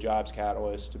to be a jobs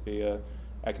catalyst, to be a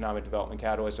economic development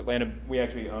catalyst. Atlanta, we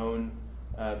actually own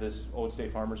this Old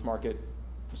State Farmers Market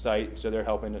site, so they're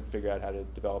helping to figure out how to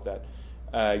develop that.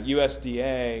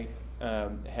 USDA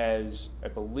has, I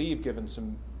believe, given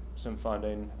some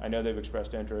funding. I know they've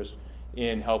expressed interest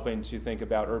in helping to think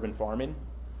about urban farming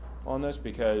on this,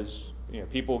 because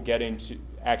people getting to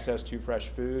access to fresh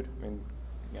food. I mean,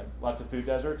 lots of food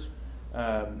deserts,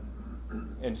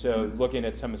 and so looking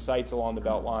at some sites along the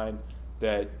Beltline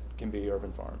that can be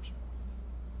urban farms.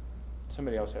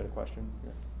 somebody else had a question.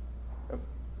 Yeah. Oh.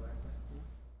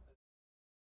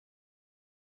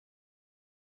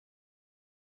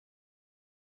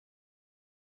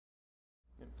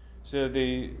 So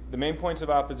the main points of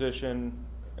opposition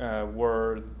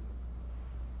were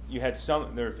there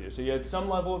were a few. So you had some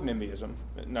level of NIMBYism,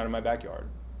 not in my backyard,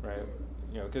 right?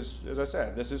 Because as I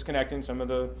said, this is connecting some of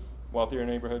the wealthier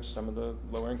neighborhoods, some of the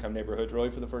lower income neighborhoods, really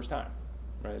for the first time,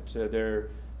 right? So there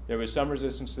was some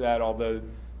resistance to that, although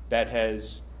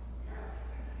that's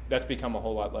become a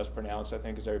whole lot less pronounced, I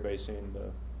think, as everybody's seeing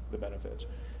the benefits.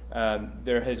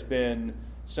 There has been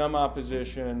some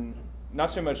opposition,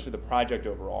 not so much to the project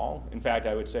overall. In fact,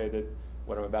 I would say that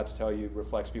what I'm about to tell you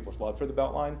reflects people's love for the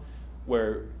Beltline,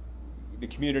 where the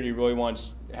community really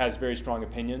has very strong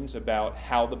opinions about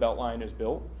how the Beltline is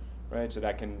built, right? So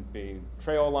that can be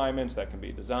trail alignments, that can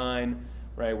be design,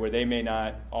 right? Where they may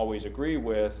not always agree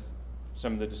with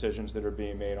some of the decisions that are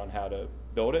being made on how to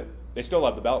build it. They still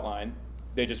love the Beltline.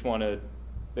 They just want to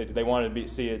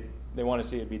see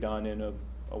it be done in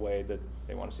a way that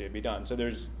they want to see it be done. So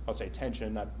there's, I'll say,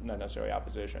 tension, not necessarily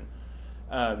opposition.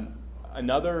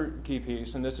 Another key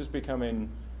piece, and this is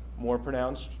becoming more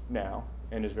pronounced now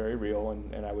and is very real,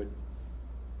 and I would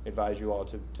advise you all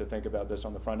to think about this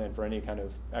on the front end for any kind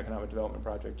of economic development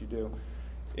project you do,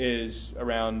 is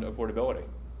around affordability.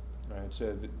 Right?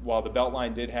 So while the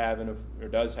Beltline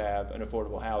does have an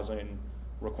affordable housing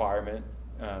requirement,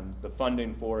 the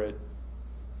funding for it,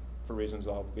 for reasons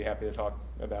I'll be happy to talk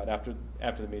about after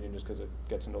the meeting, just because it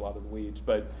gets into a lot of the weeds,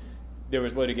 but there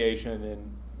was litigation,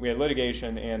 and we had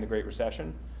litigation and the Great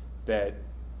Recession that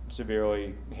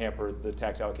severely hampered the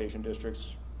tax allocation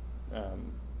district's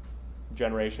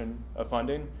generation of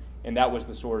funding, and that was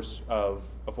the source of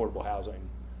affordable housing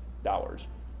dollars.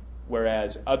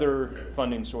 Whereas other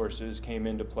funding sources came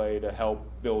into play to help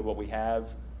build what we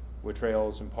have with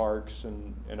trails and parks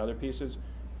and other pieces.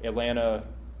 Atlanta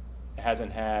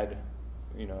hasn't had,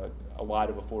 a lot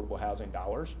of affordable housing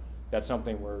dollars. That's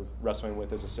something we're wrestling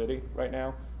with as a city right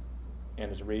now, and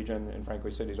as a region, and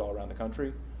frankly, cities all around the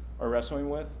country are wrestling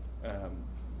with.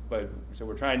 So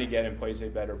we're trying to get in place a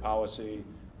better policy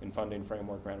and funding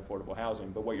framework around affordable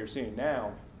housing. But what you're seeing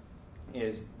now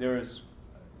is the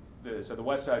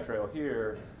West Side Trail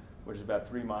here, which is about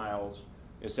 3 miles,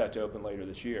 is set to open later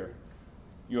this year.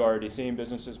 You're already seeing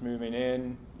businesses moving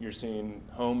in. You're seeing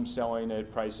homes selling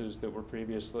at prices that were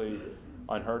previously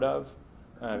unheard of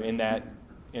in that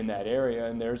area,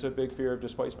 and there's a big fear of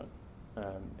displacement.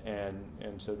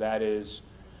 And so that is,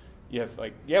 we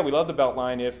love the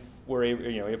Beltline if we're able,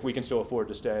 if we can still afford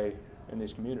to stay in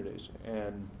these communities.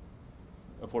 And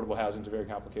affordable housing is a very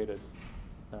complicated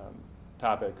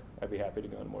topic. I'd be happy to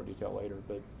go into more detail later,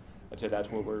 but I'd say that's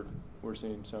where we're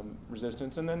seeing some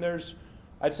resistance. And then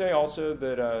I'd say also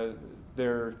that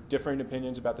there are differing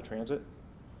opinions about the transit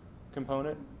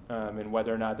component and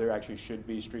whether or not there actually should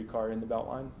be streetcar in the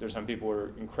Beltline. There's some people who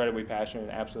are incredibly passionate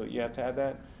and absolutely you have to have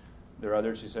that. There are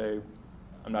others who say,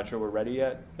 I'm not sure we're ready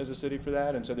yet as a city for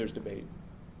that, and so there's debate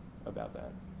about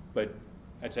that. But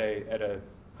I'd say at a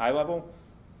high level,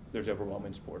 there's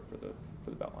overwhelming support for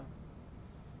the Beltline.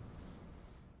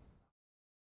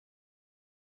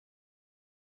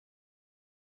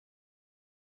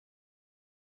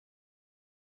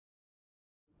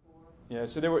 Yeah,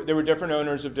 so there were different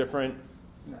owners of different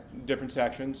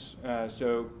sections.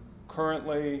 So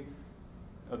currently,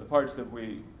 of the parts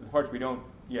we don't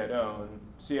yet own,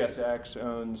 CSX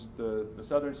owns the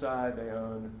southern side. They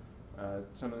own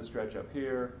some of the stretch up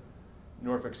here.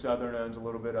 Norfolk Southern owns a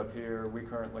little bit up here. We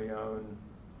currently own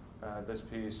this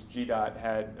piece. GDOT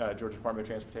had, Georgia Department of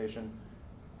Transportation,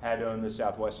 had owned the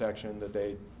southwest section that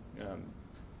they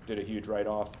did a huge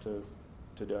write-off to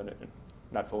donate,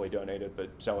 not fully donate it, but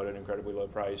sell it at an incredibly low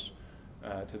price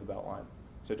to the Beltline.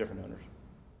 So different owners.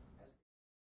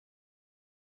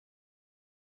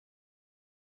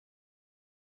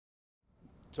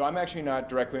 So I'm actually not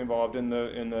directly involved in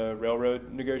the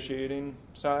railroad negotiating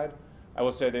side. I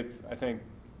will say I think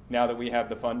now that we have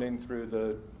the funding through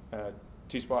the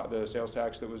T-spot, the sales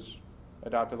tax that was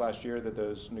adopted last year, that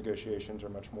those negotiations are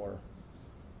much more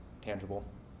tangible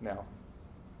now.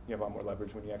 You have a lot more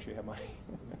leverage when you actually have money.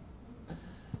 All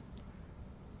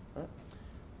right.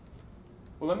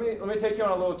 Well, let me take you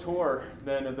on a little tour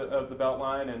then of the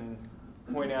Beltline and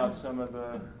point out some of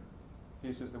the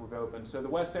pieces that we've opened. So the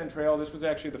West End Trail, this was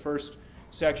actually the first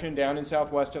section down in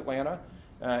southwest Atlanta.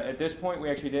 At this point, we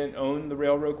actually didn't own the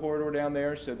railroad corridor down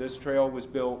there, so this trail was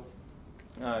built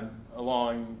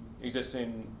along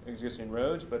existing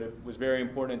roads, but it was very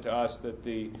important to us that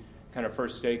the kind of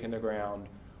first stake in the ground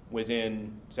was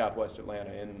in southwest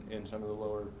Atlanta, in some of the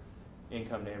lower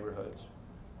income neighborhoods.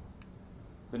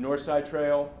 The North Side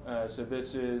Trail, so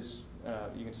this is,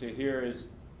 you can see here is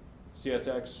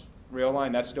CSX rail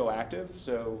line. That's still active.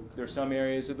 So there's some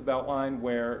areas of the Beltline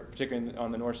where, particularly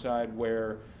on the north side,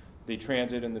 where the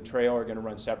transit and the trail are going to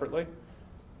run separately.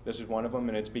 This is one of them,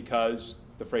 and it's because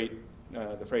the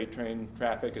freight train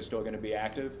traffic is still going to be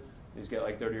active. These get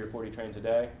like 30 or 40 trains a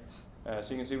day.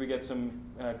 So you can see we get some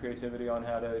creativity on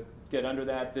how to get under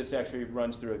that. This actually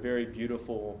runs through a very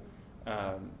beautiful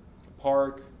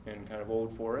park and kind of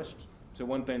old forest. So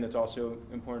one thing that's also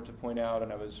important to point out,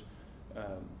 and I was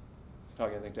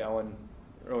talking, I think, to Ellen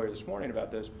earlier this morning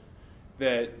about this,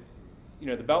 that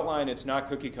the Beltline, it's not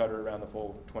cookie cutter around the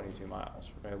full 22 miles.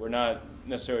 Right? We're not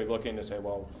necessarily looking to say,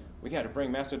 well, we got to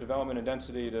bring massive development and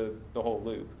density to the whole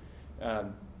loop.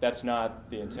 That's not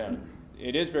the intent.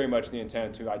 It is very much the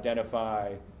intent to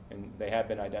identify, and they have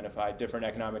been identified, different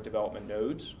economic development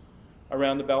nodes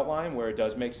around the Beltline where it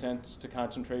does make sense to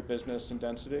concentrate business and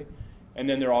density. And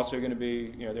then there are also going to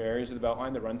be, there are areas of the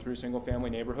Beltline that run through single-family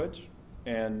neighborhoods,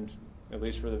 and at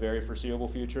least for the very foreseeable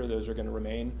future, those are going to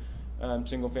remain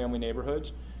single-family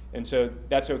neighborhoods. And so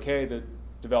that's okay that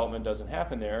development doesn't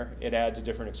happen there. It adds a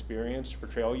different experience for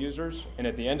trail users, and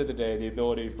at the end of the day, the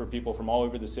ability for people from all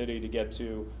over the city to get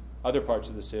to other parts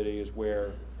of the city is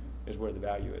where the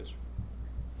value is.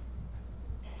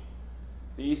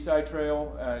 The East Side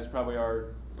Trail is probably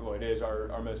our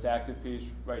most active piece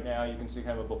right now. You can see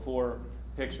kind of a before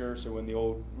picture, so when the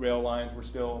old rail lines were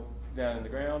still down in the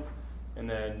ground, and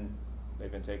then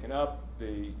they've been taken up.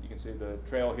 You can see the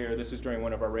trail here. This is during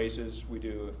one of our races. We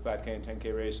do 5K and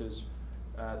 10K races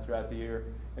throughout the year.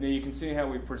 And then you can see how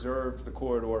we preserved the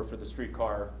corridor for the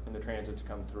streetcar and the transit to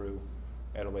come through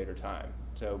at a later time.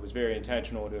 So it was very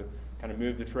intentional to kind of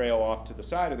move the trail off to the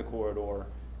side of the corridor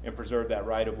and preserve that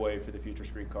right-of-way for the future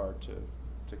streetcar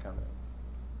to come in.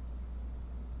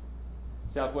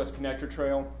 Southwest Connector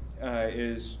Trail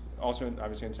is also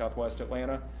obviously in Southwest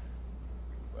Atlanta.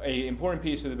 An important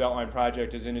piece of the Beltline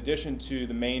project is, in addition to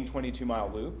the main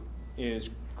 22-mile loop, is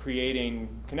creating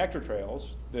connector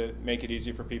trails that make it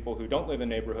easy for people who don't live in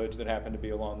neighborhoods that happen to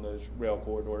be along those rail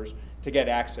corridors to get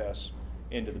access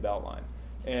into the Beltline.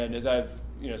 And as I've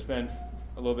spent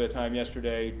a little bit of time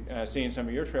yesterday seeing some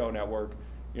of your trail network,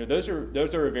 those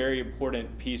are a very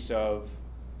important piece of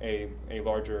a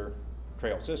larger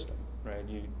trail system, right?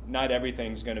 Not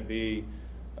everything's going to be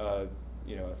a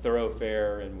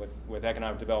thoroughfare and with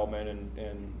economic development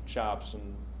and shops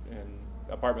and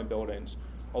apartment buildings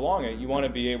along it. You want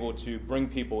to be able to bring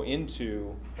people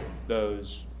into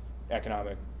those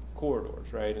economic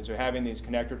corridors, right? And so having these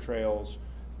connector trails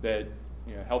that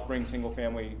help bring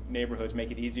single-family neighborhoods,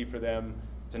 make it easy for them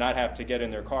to not have to get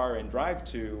in their car and drive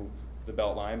to the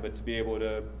Beltline, but to be able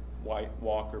to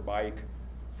walk or bike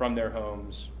from their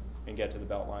homes and get to the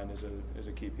Beltline is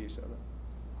a key piece of it.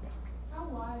 How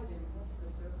wide and what's the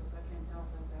surface? I can't tell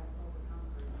if that's asphalt or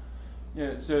concrete.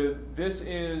 Yeah, so this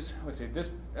is,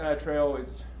 this trail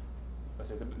is,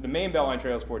 the main Beltline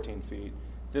trail is 14 feet.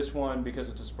 This one, because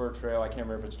it's a spur trail, I can't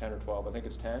remember if it's 10 or 12, I think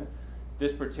it's 10.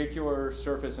 This particular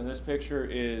surface in this picture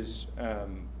is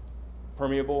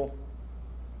permeable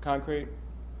concrete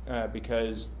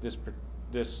because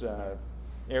this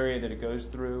area that it goes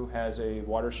through has a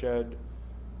watershed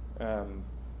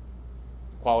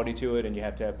quality to it, and you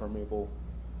have to have permeable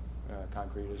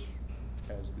concrete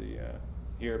as the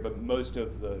here, but most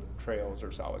of the trails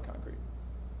are solid concrete.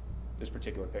 This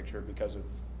particular picture, because of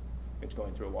it's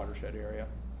going through a watershed area,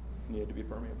 needed to be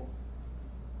permeable.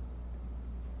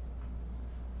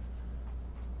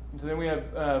 So then we have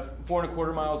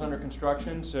 4¼ miles under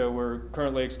construction. So we're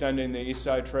currently extending the East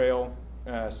Side Trail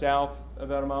south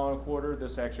about 1¼ mile.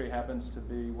 This actually happens to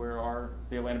be where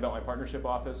the Atlanta Beltline Partnership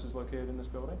office is located in this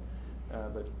building.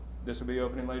 But this will be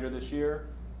opening later this year.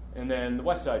 And then the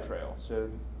West Side Trail, so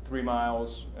 3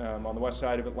 miles on the west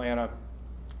side of Atlanta,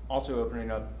 also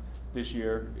opening up this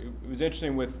year. It was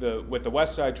interesting with the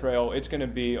West Side Trail. It's going to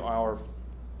be our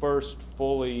first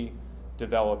fully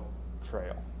developed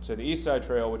trail. So the East Side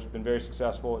Trail, which has been very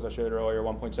successful, as I showed earlier,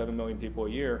 1.7 million people a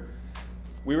year,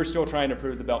 we were still trying to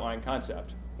prove the Beltline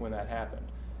concept when that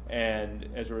happened. And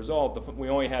as a result, we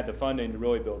only had the funding to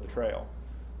really build the trail.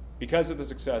 Because of the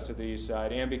success of the East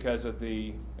Side and because of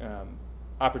the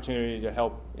opportunity to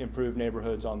help improve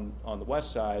neighborhoods on the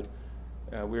West Side,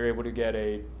 we were able to get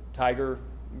a Tiger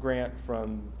grant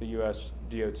from the U.S.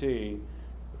 DOT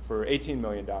for $18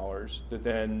 million that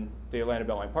then the Atlanta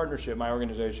Beltline Partnership, my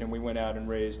organization, we went out and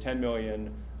raised $10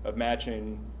 million of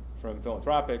matching from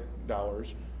philanthropic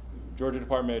dollars. Georgia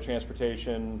Department of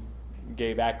Transportation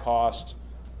gave at cost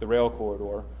the rail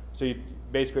corridor. So you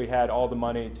basically had all the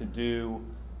money to do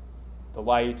the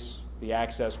lights, the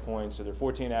access points. So there are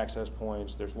 14 access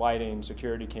points. There's lighting,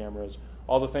 security cameras,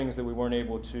 all the things that we weren't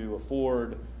able to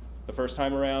afford the first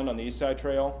time around on the East Side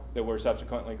Trail that we're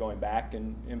subsequently going back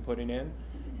and putting in.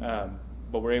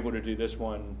 But we're able to do this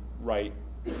one right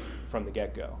from the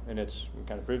get-go. And we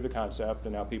kind of proved the concept,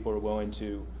 and now people are willing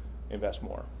to invest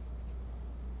more.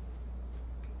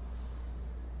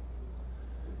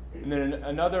 And then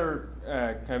another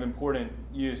kind of important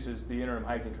use is the interim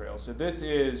hiking trail. So this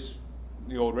is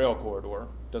the old rail corridor,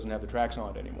 doesn't have the tracks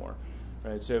on it anymore.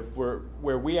 Right? So if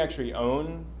where we actually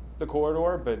own the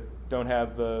corridor but don't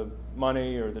have the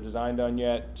money or the design done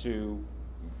yet to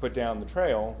put down the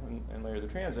trail and layer the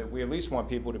transit, we at least want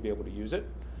people to be able to use it.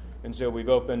 And so we've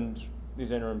opened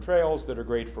these interim trails that are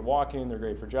great for walking, they're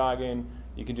great for jogging.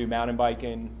 You can do mountain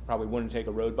biking, probably wouldn't take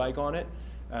a road bike on it,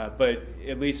 but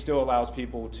at least still allows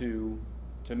people to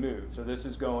move. So this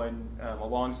is going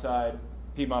alongside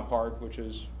Piedmont Park, which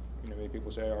is, many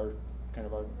people say our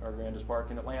grandest park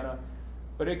in Atlanta.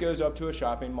 But it goes up to a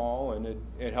shopping mall, and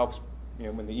it helps,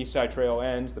 when the East Side Trail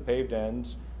ends, the paved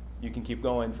ends, you can keep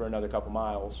going for another couple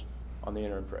miles on the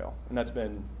interim trail, and that's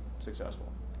been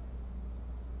successful.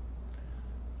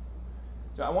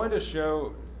 So I wanted to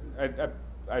show,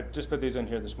 I just put these in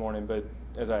here this morning, but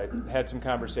as I had some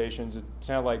conversations, it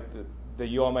sounded like that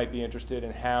you all might be interested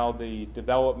in how the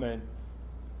development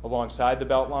alongside the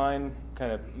Beltline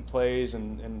kind of plays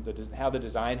and how the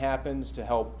design happens to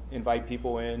help invite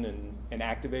people in and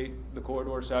activate the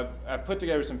corridor. So I've put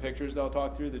together some pictures that I'll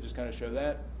talk through that just kind of show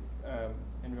that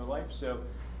in real life. So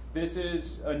this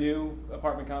is a new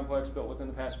apartment complex built within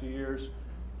the past few years.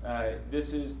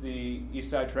 This is the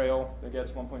East Side Trail that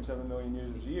gets 1.7 million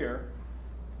users a year.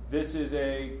 This is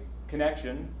a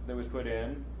connection that was put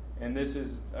in, and this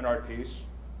is an art piece.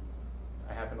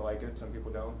 I happen to like it. Some people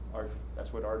don't. Art,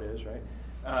 that's what art is, right?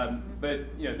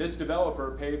 But this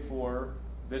developer paid for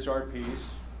this art piece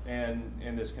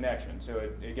and this connection. So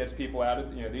it gets people out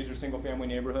of, these are single-family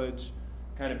neighborhoods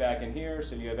kind of back in here,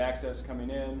 so you have access coming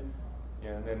in,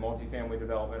 and then multifamily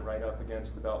development right up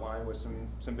against the Beltline with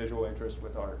some visual interest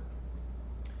with art.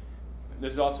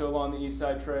 This is also along the East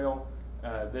Side Trail.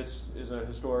 This is a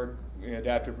historic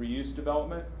adaptive reuse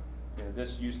development.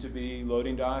 This used to be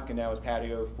loading dock and now is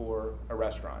patio for a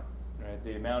restaurant. Right?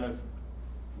 The amount of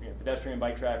pedestrian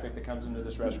bike traffic that comes into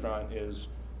this restaurant is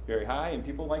very high, and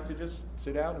people like to just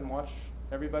sit out and watch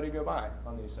everybody go by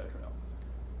on the East Side Trail.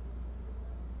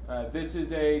 This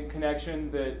is a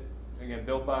connection that, again,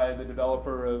 built by the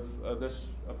developer of this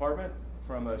apartment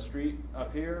from a street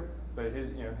up here, but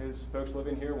his folks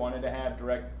living here wanted to have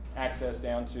direct access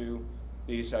down to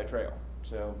the East Side Trail.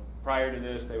 So prior to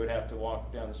this, they would have to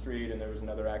walk down the street, and there was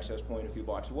another access point a few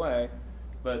blocks away.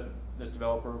 But this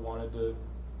developer wanted to,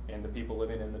 and the people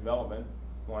living in the development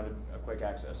wanted a quick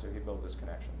access, so he built this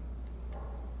connection.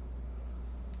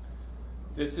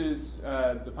 This is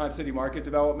the Pond City Market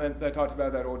development that I talked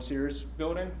about, that old Sears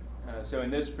building. So in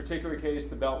this particular case,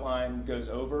 the Beltline goes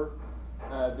over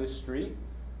this street,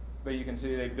 but you can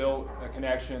see they built a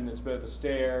connection that's both a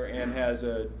stair and has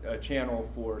a channel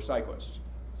for cyclists.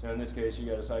 So in this case, you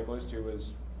got a cyclist who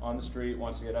was on the street,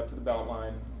 wants to get up to the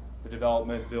Beltline. The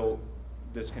development built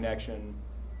this connection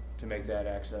to make that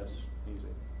access easy.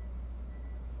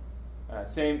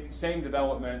 Same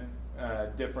development,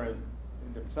 different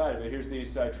side of it. Here's the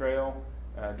East Side Trail.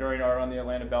 During our On the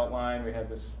Atlanta Beltline, we had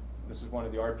this is one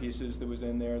of the art pieces that was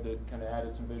in there that kind of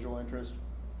added some visual interest.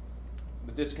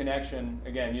 But this connection,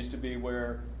 again, used to be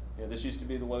where, this used to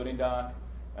be the loading dock,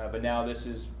 but now this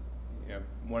is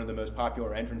one of the most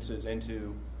popular entrances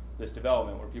into this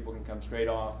development, where people can come straight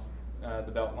off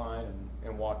the Beltline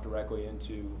and walk directly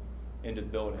into the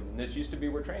building. And this used to be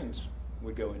where trains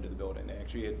would go into the building. They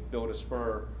actually had built a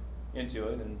spur into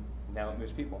it, and now it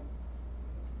moves people.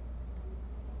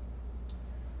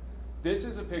 This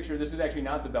is a picture. This is actually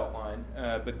not the Beltline,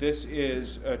 but this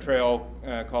is a trail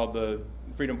called the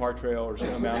Freedom Park Trail or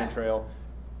Stone Mountain Trail.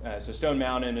 So Stone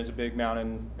Mountain is a big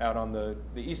mountain out on the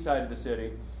east side of the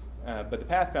city. But the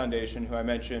Path Foundation, who I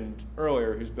mentioned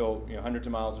earlier, who's built hundreds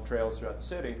of miles of trails throughout the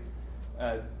city,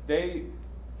 they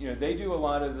do a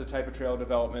lot of the type of trail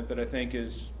development that I think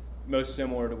is most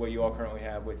similar to what you all currently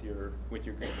have with your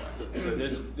Greenway. So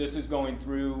this is going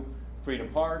through Freedom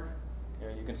Park.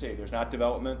 You can see there's not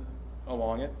development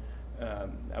along it.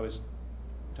 I was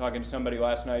talking to somebody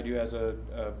last night who has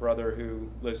a brother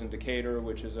who lives in Decatur,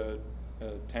 which is a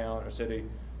town or city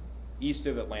east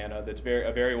of Atlanta that's a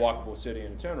very walkable city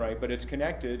in its own right, but it's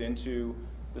connected into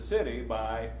the city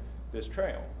by this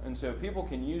trail. And so people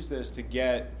can use this to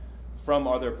get from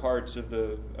other parts of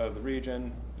the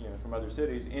region, from other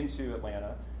cities into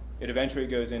Atlanta. It eventually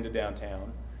goes into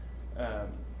downtown.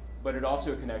 but it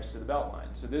also connects to the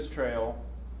Beltline. So this trail,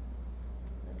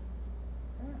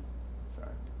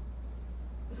 sorry.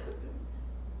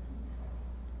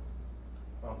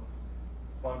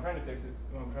 Well, I'm trying to fix it.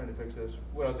 Well, I'm trying to fix this.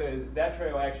 What I'll say is that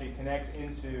trail actually connects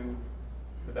into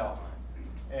the Beltline,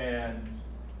 and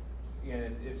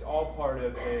it's all part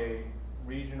of a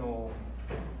regional.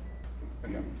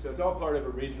 Okay. So it's all part of a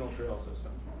regional trail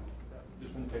system.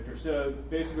 Just from the picture. So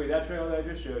basically, that trail that I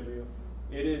just showed you,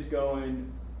 it is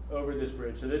going over this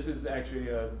bridge. So this is actually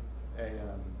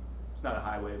it's not a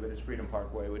highway, but it's Freedom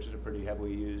Parkway, which is a pretty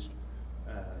heavily used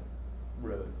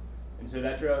road. And so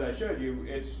that trail that I showed you,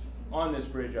 it's on this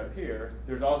bridge up here.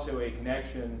 There's also a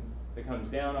connection that comes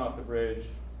down off the bridge,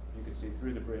 you can see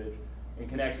through the bridge, and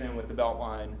connects in with the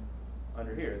Beltline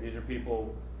under here. These are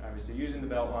people obviously using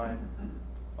the Beltline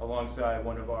alongside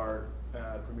one of our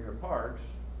premier parks,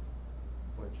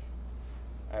 which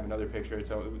I have another picture.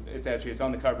 It's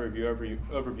on the cover of your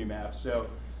overview map. So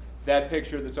that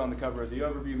picture that's on the cover of the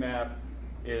overview map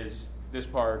is this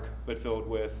park, but filled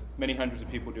with many hundreds of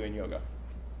people doing yoga.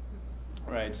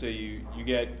 Right. So you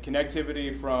get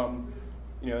connectivity from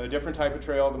a different type of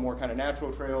trail, the more kind of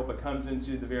natural trail, but comes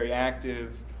into the very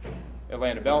active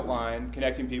Atlanta Beltline,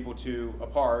 connecting people to a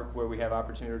park where we have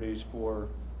opportunities for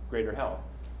greater health.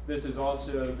 This is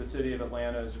also the city of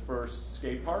Atlanta's first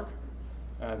skate park.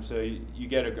 So you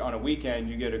get on a weekend,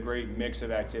 you get a great mix of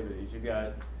activities. You've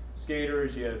got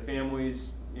skaters, you have families,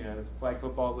 flag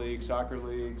football leagues, soccer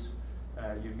leagues.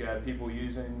 You've got people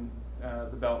using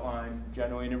the Beltline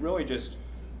generally, and it really just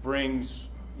brings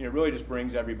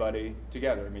everybody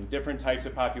together. I mean, different types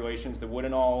of populations that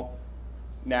wouldn't all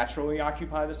naturally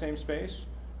occupy the same space,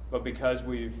 but because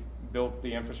we've built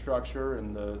the infrastructure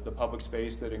and the public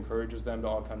space that encourages them to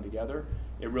all come together,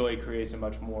 it really creates a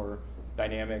much more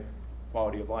dynamic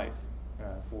quality of life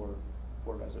for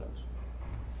residents.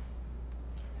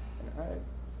 And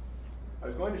I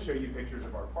was going to show you pictures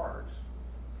of our parks,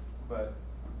 but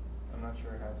I'm not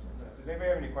sure how to do this. Does anybody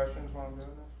have any questions while I'm doing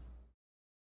this?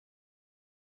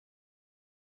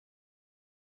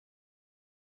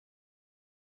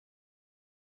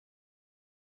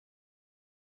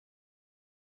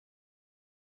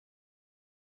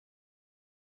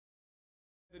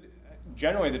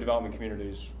 Generally, the development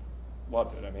communities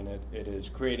loved it. I mean, it is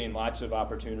creating lots of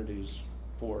opportunities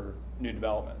for new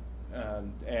development,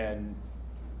 and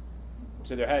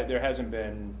so there hasn't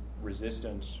been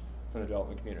resistance from the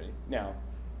development community. Now,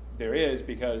 there is,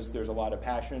 because there's a lot of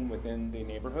passion within the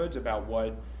neighborhoods about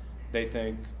what they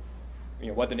think,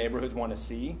 what the neighborhoods want to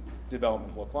see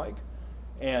development look like.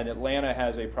 And Atlanta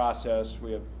has a process.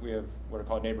 We have what are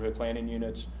called neighborhood planning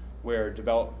units, where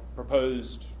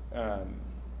proposed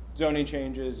zoning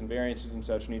changes and variances and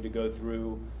such need to go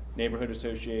through neighborhood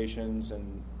associations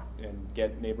and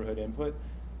get neighborhood input.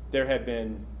 There have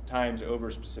been times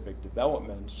over specific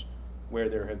developments where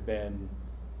there have been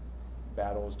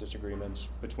battles, disagreements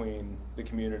between the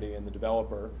community and the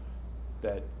developer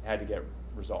that had to get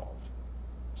resolved.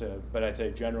 But I'd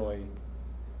say generally,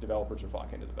 developers are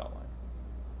flocking to the Beltline.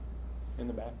 In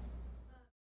the back.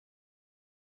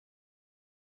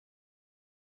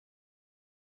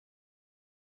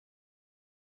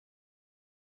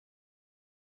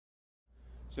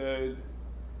 So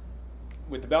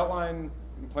with the Beltline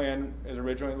plan as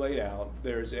originally laid out,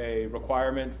 there's a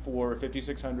requirement for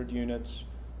 5,600 units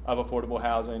of affordable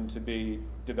housing to be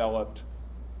developed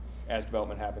as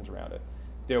development happens around it.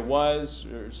 There was,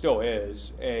 or still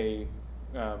is, a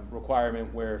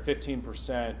requirement where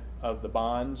 15% of the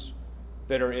bonds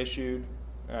that are issued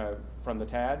from the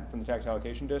TAD, from the Tax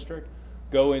Allocation District,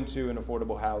 go into an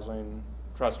affordable housing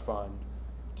trust fund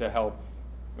to help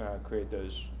create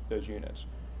those units.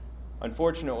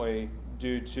 Unfortunately,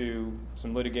 due to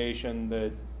some litigation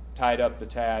that tied up the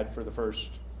TAD for the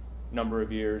first number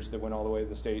of years that went all the way to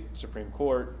the state Supreme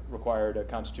Court, required a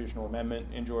constitutional amendment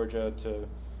in Georgia to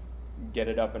get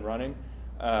it up and running,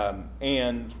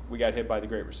 and we got hit by the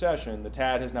Great Recession. The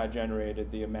TAD has not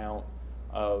generated the amount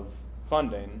of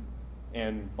funding,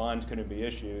 and bonds couldn't be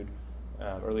issued,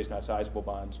 or at least not sizable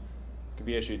bonds could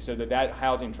be issued, so that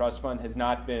housing trust fund has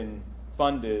not been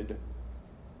funded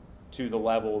to the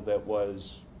level that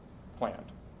was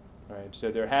planned. Right? So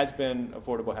there has been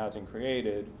affordable housing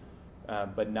created,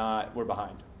 but we're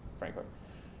behind, frankly.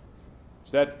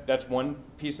 So that's one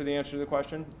piece of the answer to the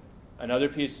question. Another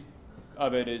piece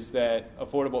of it is that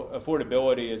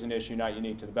affordability is an issue not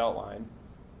unique to the Beltline.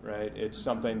 Right? It's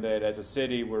something that as a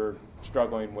city we're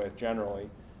struggling with generally.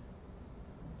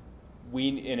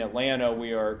 In Atlanta,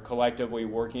 we are collectively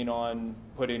working on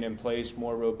putting in place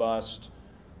more robust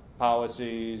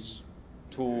policies,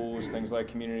 tools, things like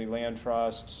community land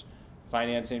trusts,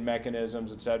 financing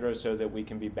mechanisms, et cetera, so that we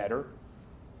can be better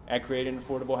at creating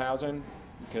affordable housing.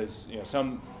 Because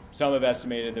some have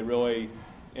estimated that really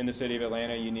in the city of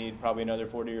Atlanta you need probably another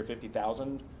 40 or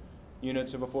 50,000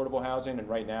 units of affordable housing, and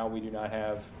right now we do not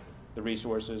have the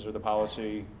resources or the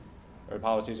policies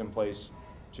in place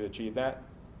to achieve that.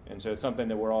 And so it's something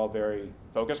that we're all very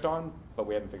focused on, but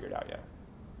we haven't figured out yet.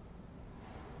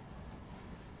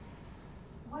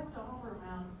 What dollar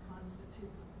amount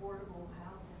constitutes affordable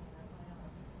housing in Atlanta?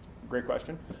 Great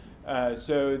question.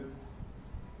 So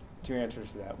two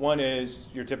answers to that. One is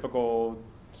your typical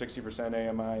 60%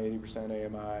 AMI, 80%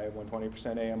 AMI,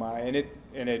 120% AMI,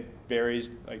 and it varies.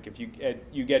 Like if you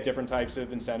get different types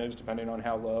of incentives depending on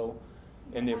how low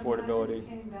in the affordability. I just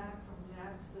came back from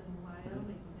Jackson,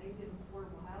 Wyoming, and they did an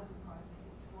affordable housing project.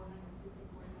 It's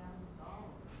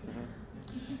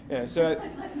 $454,000. Yeah. So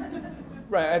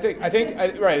right. I think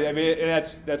right. I mean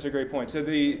that's a great point. So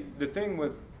the thing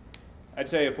with I'd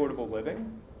say affordable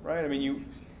living, right? I mean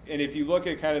and if you look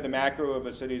at kind of the macro of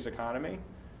a city's economy,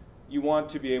 you want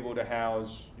to be able to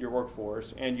house your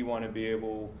workforce, and you want to be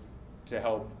able to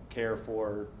help care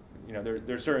for,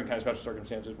 there's certain kind of special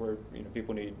circumstances where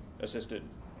people need assisted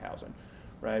housing,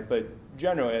 right? But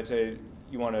generally, I'd say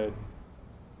you want to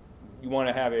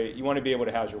be able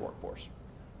to house your workforce,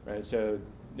 right? So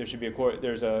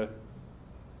there's a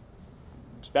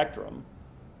spectrum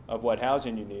of what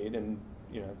housing you need, and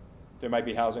there might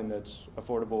be housing that's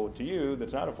affordable to you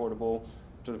that's not affordable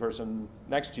to the person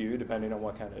next to you, depending on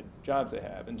what kind of jobs they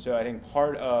have. And so I think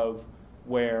part of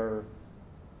where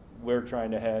we're trying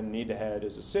to head and need to head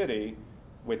as a city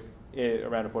with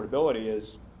around affordability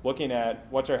is looking at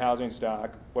what's our housing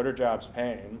stock, what are jobs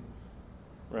paying,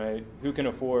 right?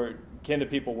 Can the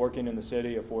people working in the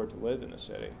city afford to live in the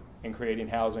city, and creating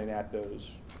housing at those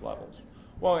levels?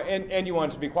 Well, and you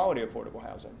want it to be quality affordable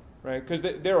housing, right? Because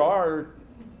there are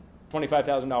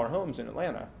 $25,000 homes in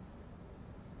Atlanta,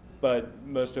 but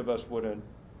most of us wouldn't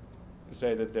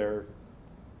say that they're,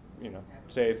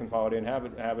 safe and quality and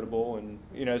habitable, and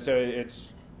so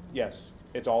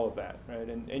it's all of that, right?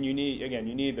 And you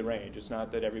need the range. It's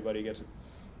not that everybody gets a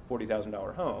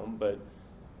 $40,000 home,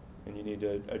 and you need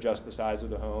to adjust the size of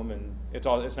the home, and it's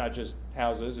not just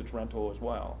houses, it's rental as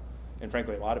well, and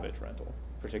frankly a lot of it's rental,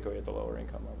 particularly at the lower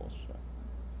income levels. So.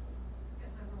 You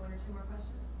guys have one or two more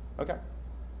questions? Okay.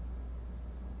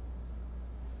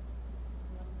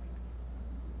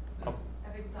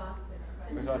 I've exhausted our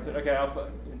questions. Exhausted. Okay,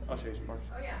 I'll show you some more.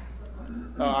 Oh yeah.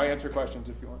 I'll answer questions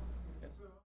if you want.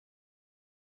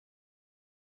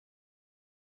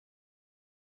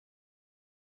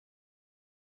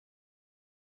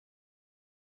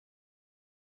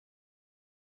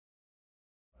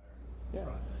 Yeah.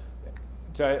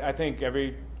 So I think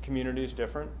every community is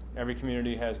different. Every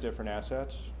community has different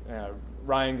assets.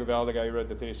 Ryan Gravel, the guy who wrote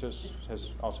the thesis, has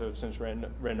also since written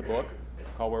a book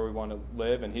called Where We Want to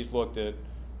Live, and he's looked at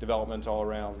developments all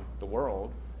around the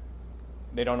world.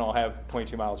 They don't all have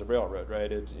 22 miles of railroad,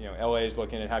 right? It's, LA is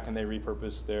looking at how can they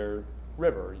repurpose their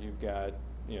river. You've got,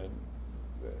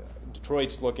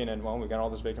 Detroit's looking at, well, we've got all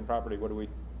this vacant property. What do we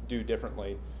do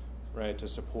differently, right, to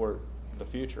support the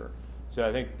future? So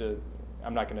I think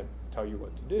I'm not going to tell you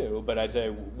what to do, but I'd say,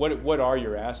 what are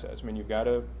your assets? I mean, you've got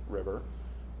a river,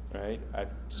 right? I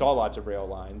saw lots of rail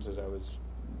lines as I was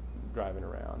driving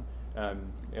around.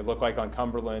 It looked like on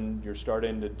Cumberland, you're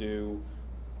starting to do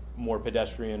more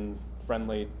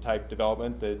pedestrian-friendly type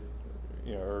development that,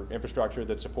 or infrastructure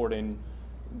that's supporting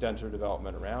denser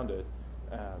development around it.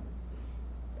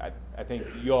 I think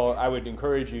I would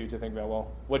encourage you to think about,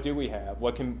 well, what do we have?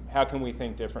 How can we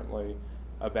think differently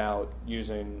about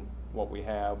using what we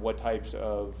have? What types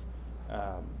of,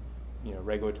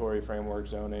 regulatory framework,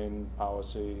 zoning,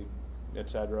 policy, et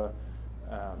cetera,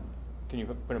 can you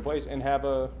put in place and have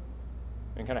a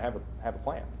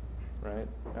plan, right?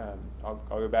 I'll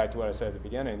go back to what I said at the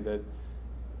beginning, that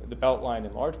the Beltline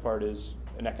in large part is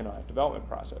an economic development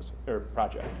process or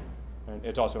project. And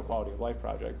it's also a quality of life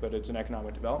project, but it's an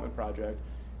economic development project,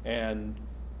 and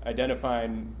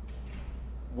identifying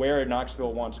where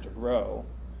Knoxville wants to grow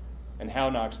and how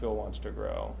Knoxville wants to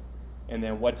grow, and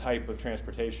then what type of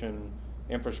transportation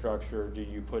infrastructure do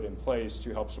you put in place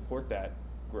to help support that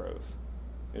growth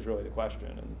is really the question.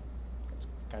 And it's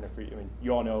kind of free. I mean,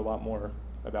 you all know a lot more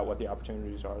about what the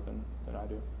opportunities are than I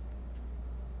do.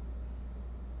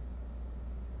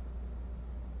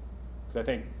 Because I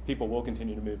think people will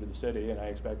continue to move to the city, and I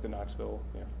expect that Knoxville,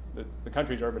 the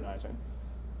country's urbanizing,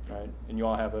 right? And you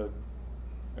all have a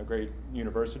great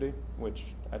university, which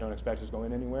I don't expect is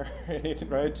going anywhere,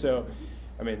 right? So,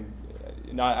 I mean,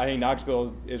 I think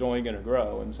Knoxville is only going to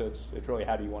grow, and so it's really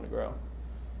how do you want to grow?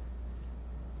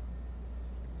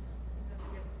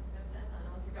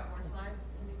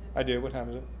 I do. What time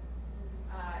is it?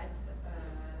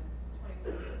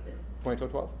 It's 20 till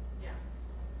 12? Yeah.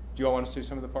 Do you all want to see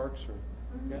some of the parks? Or?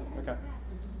 Yeah. Okay.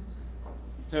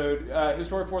 So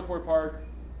historic Fourth Ward Park,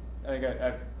 I think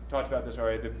I've talked about this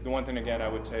already. The one thing, again, I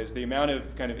would say is the amount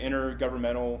of kind of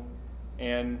intergovernmental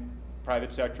and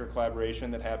private sector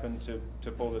collaboration that happened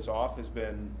to pull this off has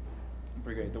been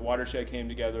pretty great. The watershed came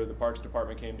together, the Parks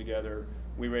Department came together,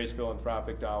 we raised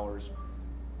philanthropic dollars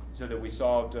so that we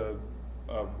solved a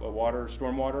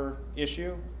stormwater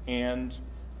issue, and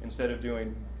instead of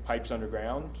doing pipes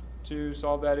underground to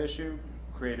solve that issue,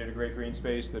 created a great green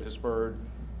space that has spurred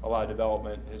a lot of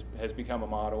development, has become a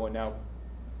model, and now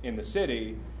in the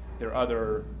city, there are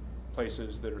other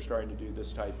places that are starting to do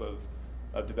this type of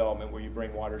development where you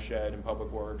bring watershed and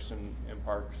public works and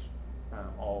parks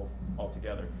all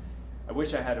together. I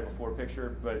wish I had a before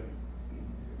picture, but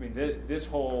I mean, this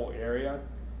whole area,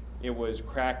 it was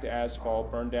cracked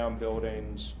asphalt, burned down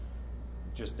buildings,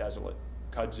 just desolate,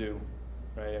 kudzu,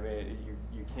 right? I mean,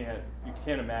 you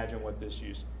can't imagine what this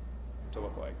used to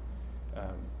look like.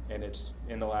 And it's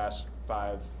in the last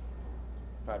 7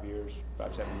 years,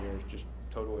 just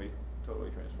totally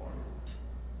transformed.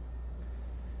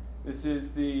 This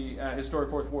is the historic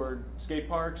Fourth Ward skate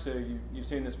park. So you've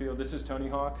seen this field. This is Tony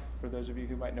Hawk, for those of you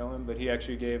who might know him, but he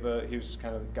actually he was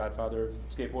kind of the godfather of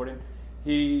skateboarding.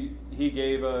 He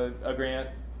gave a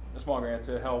small grant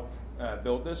to help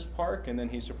build this park, and then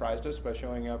he surprised us by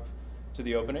showing up to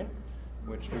the opening,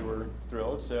 which we were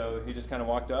thrilled. So he just kind of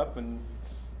walked up and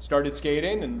started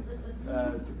skating, and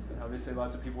obviously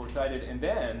lots of people were excited. And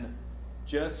then,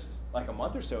 just like a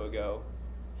month or so ago,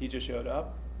 he just showed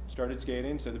up, started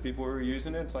skating. So the people who were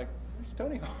using it, it's like, there's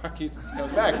Tony Hawk, he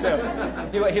comes back. So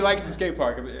he likes the skate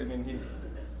park. I mean,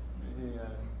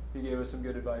 he gave us some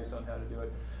good advice on how to do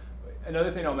it.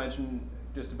 Another thing I'll mention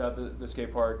just about the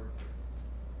skate park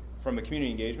from a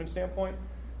community engagement standpoint.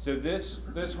 So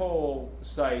this whole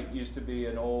site used to be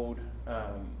an old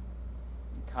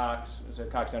Cox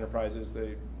Enterprises.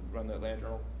 They run the Atlanta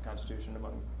Journal-Constitution,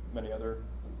 among many other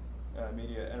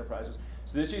media enterprises.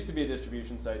 So this used to be a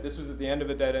distribution site. This was at the end of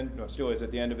a dead end, no, it still is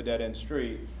at the end of a dead end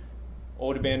street.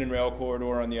 Old abandoned rail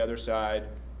corridor on the other side,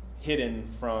 hidden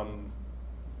from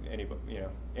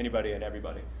anybody and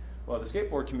everybody. Well, the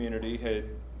skateboard community had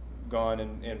gone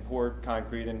and poured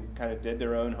concrete and kind of did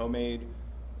their own homemade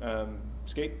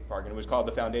skate park, and it was called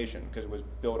the Foundation because it was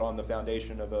built on the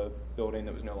foundation of a building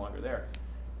that was no longer there.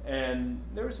 And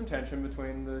there was some tension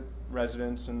between the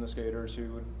residents and the skaters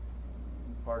who would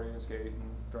party and skate and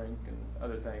drink and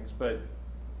other things. But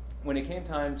when it came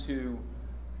time to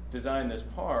design this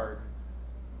park,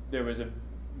 there was a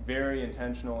very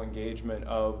intentional engagement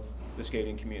of the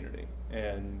skating community.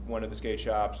 And one of the skate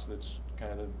shops that's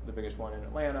kind of the biggest one in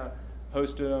Atlanta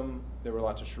hosted them. There were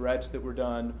lots of charrettes that were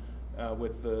done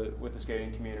with the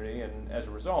skating community, and as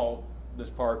a result, this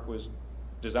park was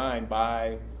designed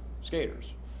by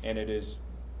skaters, and it is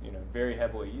very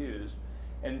heavily used.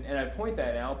 And I point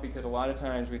that out because a lot of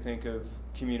times we think of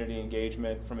community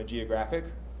engagement from a geographic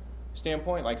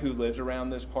standpoint, like who lives around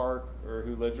this park or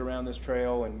who lives around this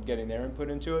trail and getting their input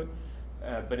into it.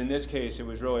 But in this case, it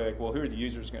was really like, well, who are the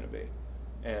users going to be,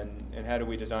 and how do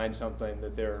we design something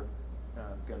that they're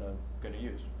going to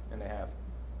use, and they have.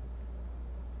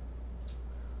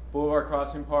 Boulevard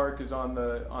Crossing Park is on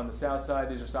the south side.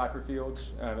 These are soccer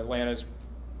fields. Atlanta's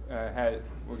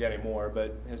we're getting more,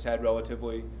 but has had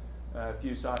relatively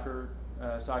few soccer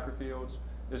fields.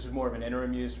 This is more of an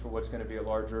interim use for what's going to be a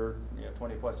larger,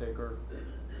 20-plus acre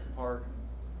park.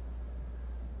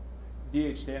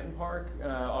 D.H. Stanton Park,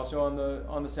 also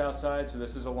on the south side. So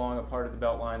this is along a part of the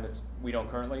Beltline that we don't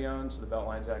currently own. So the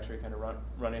Beltline's actually kind of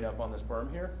running up on this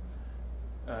berm here.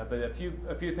 But a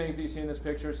few things that you see in this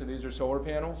picture. So these are solar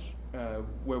panels.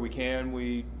 Where we can,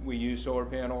 we use solar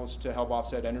panels to help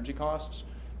offset energy costs.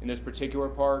 In this particular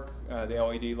park, the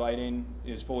LED lighting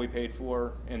is fully paid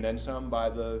for and then some by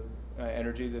the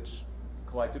energy that's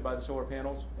collected by the solar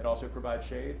panels. It also provides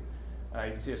shade.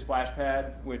 You can see a splash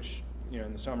pad, which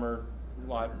in the summer, a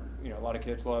lot of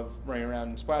kids love running around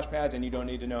in splash pads, and you don't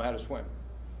need to know how to swim.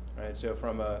 Right? So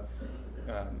from a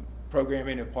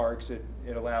programming of parks, it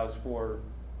allows for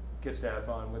kids to have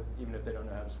fun with, even if they don't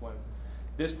know how to swim.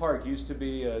 This park used to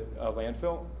be a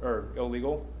landfill, or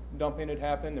illegal dumping had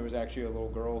happened. There was actually a little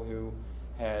girl who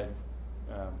had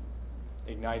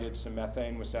ignited some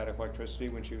methane with static electricity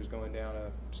when she was going down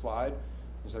a slide,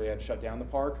 and so they had to shut down the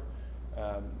park.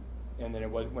 And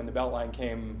then when the Beltline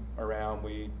came around,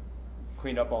 we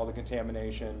cleaned up all the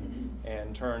contamination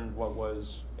and turned what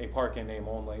was a park in name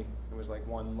only. It was like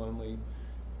one lonely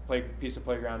piece of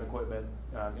playground equipment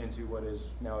into what is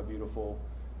now a beautiful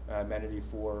amenity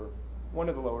for one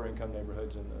of the lower income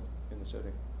neighborhoods in the city.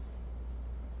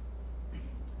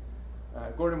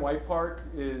 Gordon White Park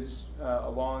is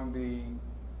along the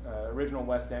original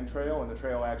West End Trail, and the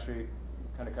trail actually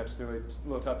kind of cuts through it. It's a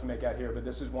little tough to make out here, but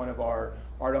this is one of our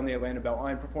Art on the Atlanta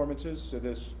Beltline performances. So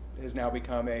this has now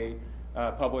become a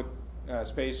public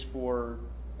space for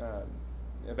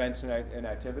events and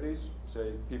activities.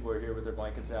 So people are here with their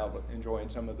blankets out, enjoying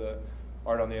some of the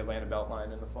Art on the Atlanta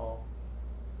Beltline in the fall.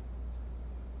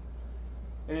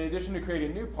 And in addition to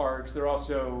creating new parks, there are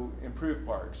also improved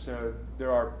parks. So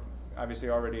there are obviously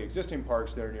already existing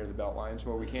parks that are near the Beltlines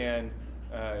where we can,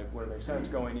 where it makes sense,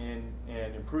 going in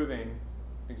and improving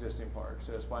existing parks.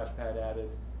 So a splash pad added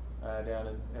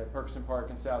down at Perkison Park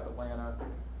in South Atlanta.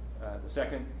 The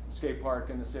second skate park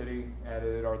in the city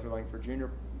added at Arthur Langford Jr.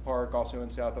 Park, also in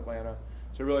South Atlanta.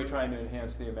 So really trying to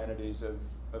enhance the amenities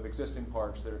of existing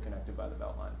parks that are connected by the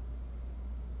Beltline.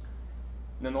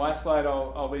 And then the last slide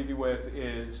I'll leave you with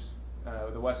is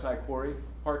the West Side Quarry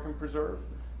Park and Preserve.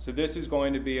 So this is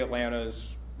going to be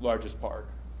Atlanta's largest park.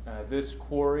 This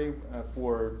quarry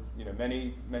for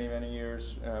many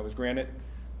years was granite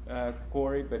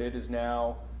quarry, but it is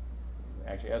now,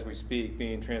 actually as we speak,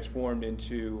 being transformed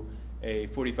into a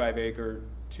 45-acre,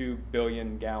 2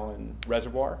 billion gallon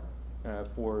reservoir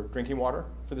for drinking water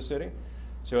for the city.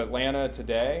 So Atlanta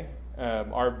today,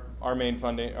 our main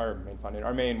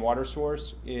water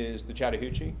source is the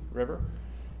Chattahoochee River.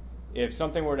 If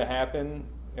something were to happen,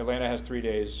 Atlanta has 3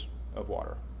 days of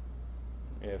water.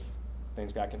 If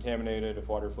things got contaminated, if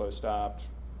water flow stopped,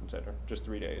 etc., just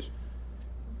 3 days.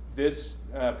 This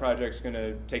project's going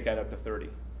to take that up to 30,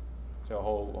 so a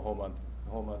whole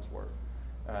month's worth.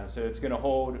 So it's going to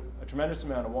hold a tremendous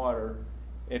amount of water.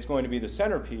 It's going to be the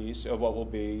centerpiece of what will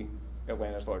be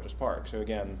Atlanta's largest park. So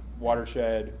again,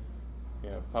 watershed,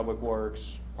 Public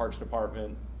Works, Parks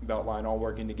Department, Beltline, all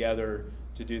working together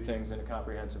to do things in a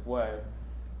comprehensive way.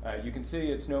 You can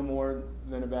see it's no more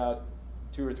than about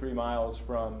 2 or 3 miles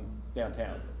from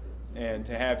downtown. And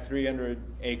to have 300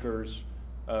 acres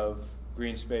of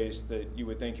green space that you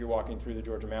would think you're walking through the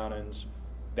Georgia mountains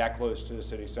that close to the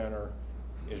city center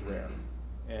is rare.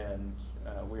 And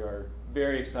we are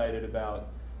very excited about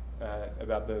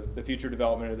the future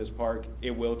development of this park.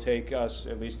 It will take us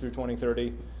at least through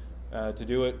 2030 to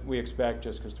do it, we expect,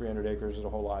 just because 300 acres is a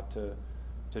whole lot to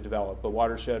develop. The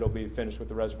watershed will be finished with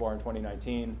the reservoir in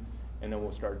 2019, and then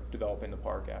we'll start developing the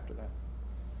park after that.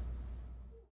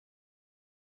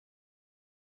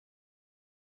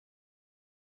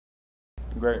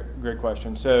 Great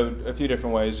question. So a few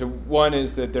different ways. So one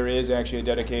is that there is actually a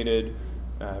dedicated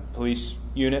police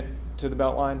unit to the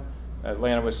Beltline.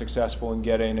 Atlanta was successful in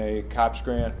getting a COPS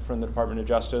grant from the Department of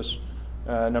Justice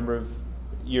a number of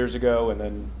years ago, and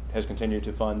then has continued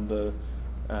to fund the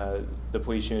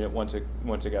police unit once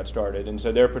it got started. And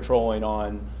so they're patrolling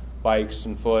on bikes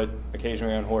and foot,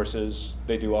 occasionally on horses.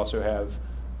 They do also have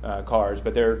cars,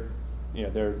 but they're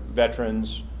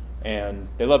veterans, and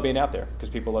they love being out there because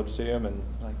people love to see them, and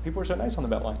people are so nice on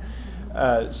the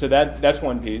Beltline. So that's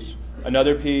one piece.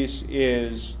 Another piece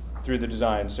is through the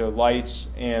design, so lights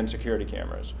and security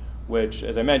cameras, which,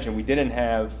 as I mentioned, we didn't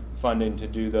have funding to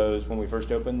do those when we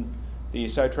first opened the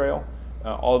East Side Trail.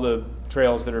 All the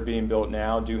trails that are being built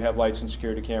now do have lights and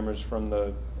security cameras from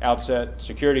the outset.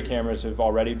 Security cameras have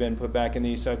already been put back in the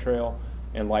East Side Trail,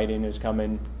 and lighting is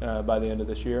coming by the end of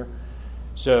this year.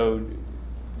 So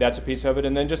that's a piece of it,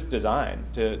 and then just design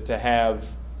to have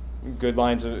good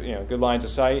lines of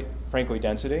sight. Frankly,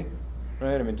 density,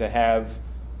 right? I mean, to have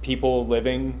people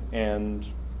living and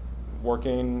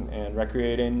working and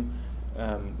recreating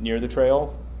near the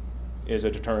trail is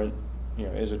a deterrent.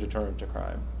 Is a deterrent to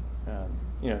crime.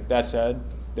 That said,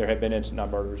 there have been not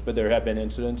murders, but there have been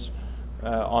incidents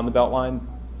on the Beltline.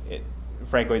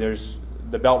 Frankly,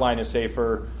 the Beltline is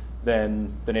safer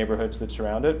than the neighborhoods that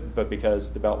surround it, but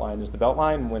because the Beltline is the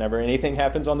Beltline, whenever anything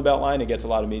happens on the Beltline, it gets a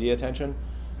lot of media attention.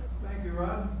 Thank you,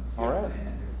 Rob. All right.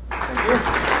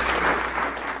 Thank you.